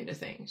back way into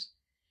things.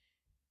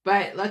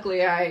 But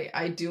luckily,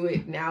 I do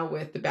it now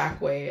with the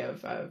back way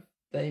of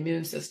the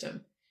immune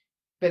system.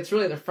 But it's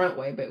really the front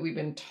way, but we've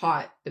been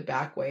taught the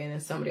back way and then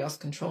somebody else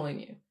controlling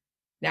you.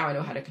 Now I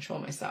know how to control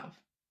myself.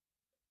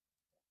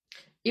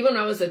 Even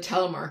when I was a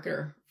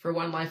telemarketer for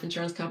one life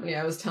insurance company,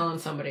 I was telling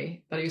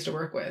somebody that I used to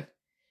work with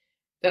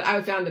that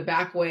I found the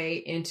back way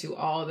into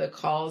all the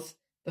calls,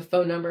 the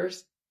phone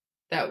numbers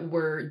that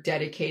were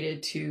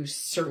dedicated to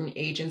certain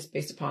agents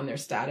based upon their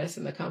status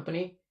in the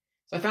company.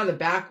 So I found the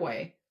back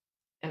way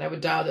and I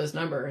would dial those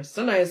numbers.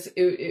 Sometimes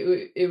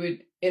it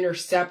would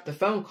intercept the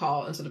phone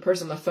call. And so the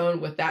person on the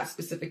phone with that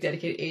specific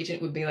dedicated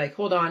agent would be like,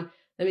 hold on,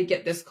 let me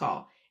get this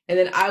call. And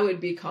then I would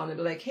be calling and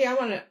be like, hey,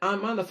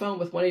 I'm on the phone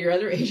with one of your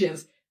other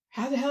agents.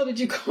 How the hell did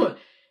you call?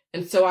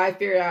 And so I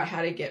figured out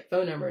how to get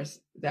phone numbers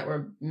that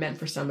were meant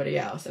for somebody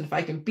else. And if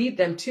I can beat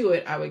them to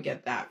it, I would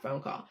get that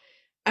phone call.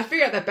 I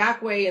figured out that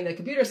back way in the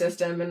computer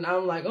system and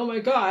I'm like, oh my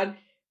God,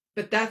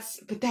 but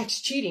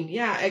that's cheating.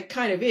 Yeah, it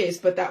kind of is.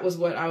 But that was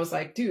what I was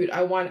like, dude,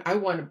 I want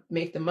to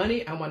make the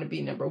money. I want to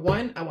be number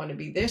one. I want to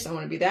be this. I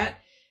want to be that.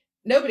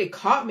 Nobody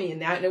caught me in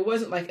that. And it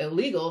wasn't like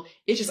illegal.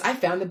 It's just, I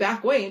found the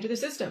back way into the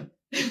system.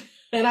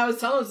 And I was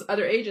telling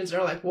other agents, and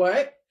they're like,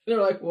 what?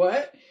 They're like,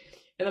 what?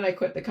 And then I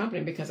quit the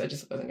company because I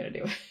just wasn't going to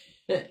do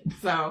it.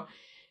 So,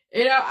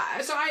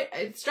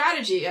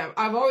 strategy,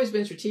 I've always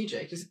been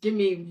strategic. Just give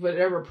me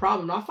whatever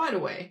problem. I'll find a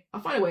way. I'll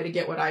find a way to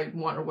get what I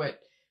want or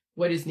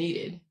what is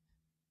needed.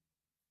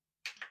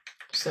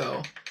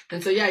 So,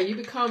 yeah, you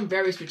become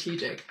very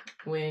strategic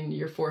when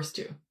you're forced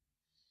to.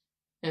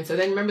 And so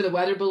then remember the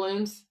weather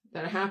balloons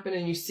that happen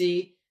and you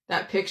see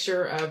that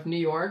picture of New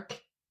York.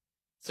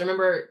 So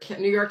remember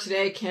New York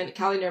today,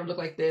 Cali never looked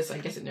like this. I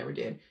guess it never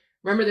did.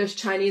 Remember those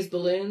Chinese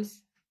balloons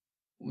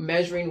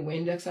measuring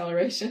wind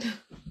acceleration?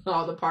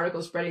 All the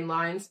particles spreading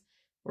lines,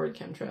 or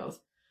chemtrails.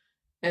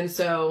 And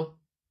so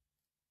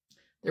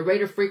the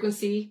rate of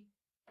frequency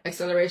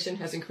acceleration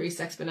has increased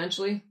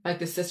exponentially, like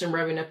the system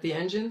revving up the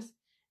engines.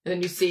 And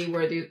then you see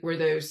where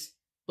those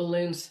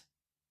balloons,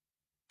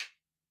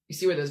 you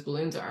see where those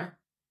balloons are,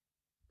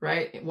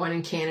 right? One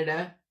in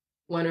Canada,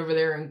 one over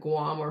there in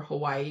Guam or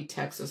Hawaii,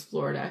 Texas,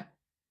 Florida.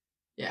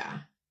 Yeah.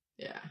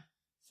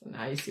 So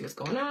now you see what's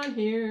going on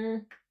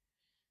here.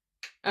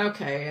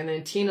 Okay, and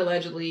then teen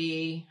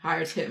allegedly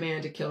hires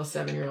hitman to kill a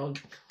 7-year-old.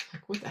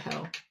 Like, what the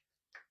hell?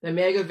 The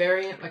mega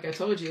variant, like I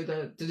told you,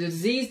 the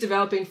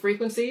disease-developing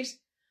frequencies,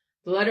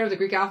 the letter of the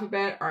Greek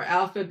alphabet are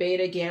alpha,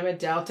 beta, gamma,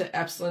 delta,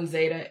 epsilon,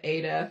 zeta,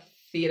 eta,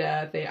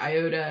 theta,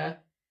 iota,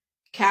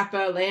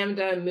 Kappa,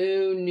 Lambda,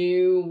 Mu,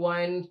 Nu,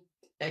 1,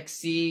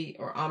 XC,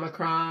 or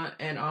Omicron,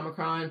 and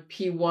Omicron,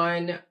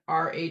 P1,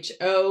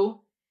 RHO,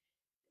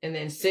 and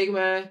then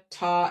Sigma,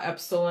 Tau,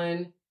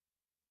 Epsilon,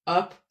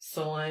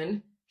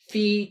 Upsilon,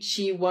 Phi,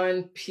 Chi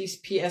 1,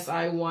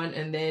 PSI 1,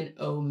 and then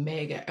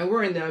Omega. And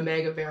we're in the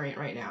Omega variant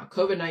right now.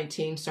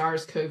 COVID-19,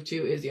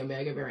 SARS-CoV-2 is the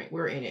Omega variant.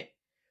 We're in it.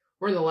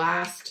 We're in the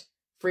last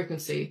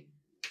frequency,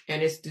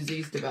 and it's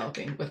disease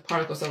developing with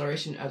particle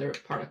acceleration and other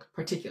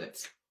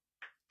particulates.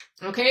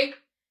 Okay?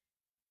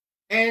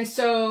 And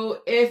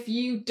so if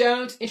you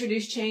don't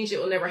introduce change, it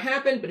will never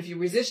happen. But if you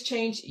resist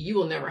change, you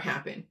will never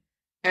happen.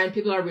 And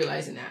people are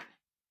realizing that.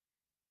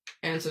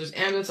 And so there's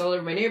ambulance all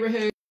over my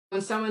neighborhood.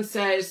 When someone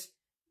says,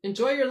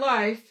 enjoy your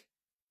life,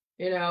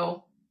 it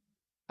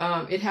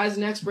has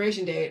an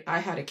expiration date, I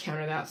had to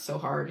counter that so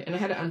hard. And I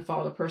had to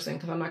unfollow the person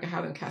because I'm not going to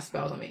have them cast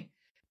spells on me.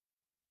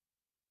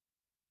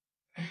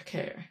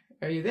 Okay,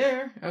 are you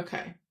there?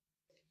 Okay.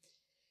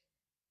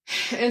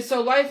 And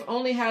so life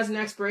only has an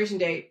expiration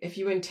date if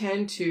you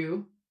intend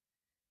for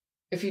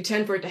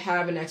it to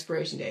have an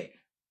expiration date.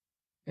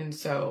 And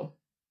so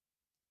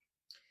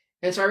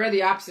I read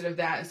the opposite of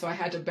that. And so I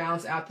had to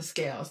balance out the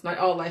scales. Not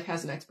all life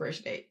has an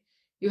expiration date.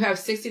 You have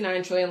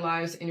 69 trillion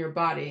lives in your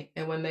body.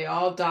 And when they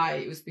all die,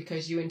 it was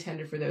because you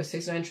intended for those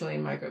 69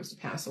 trillion microbes to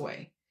pass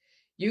away.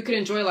 You can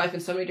enjoy life in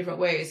so many different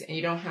ways, and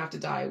you don't have to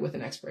die with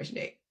an expiration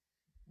date.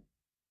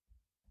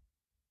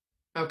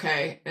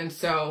 Okay. And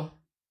so,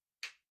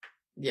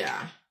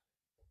 yeah.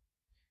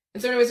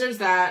 And so anyways, there's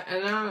that.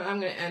 And now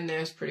I'm going to end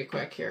this pretty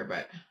quick here,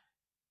 but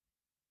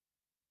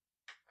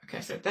okay,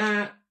 I said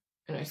that.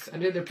 And I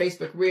did their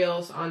Facebook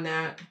Reels on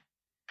that.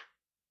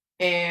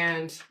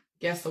 And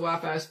guess the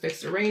wildfires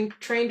fixed the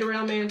train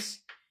derailment.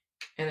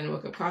 And then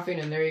woke up coughing,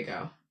 and there you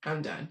go.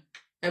 I'm done.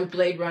 And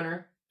Blade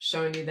Runner,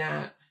 showing you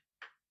that.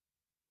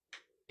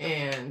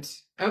 And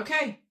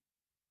okay.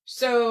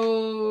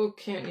 So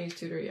can't need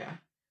tutor, yeah.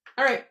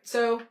 All right,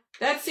 so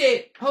that's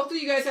it. Hopefully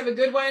you guys have a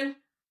good one.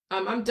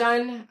 I'm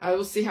done. I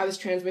will see how this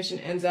transmission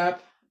ends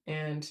up,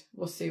 and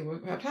we'll see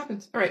what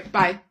happens. All right,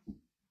 bye.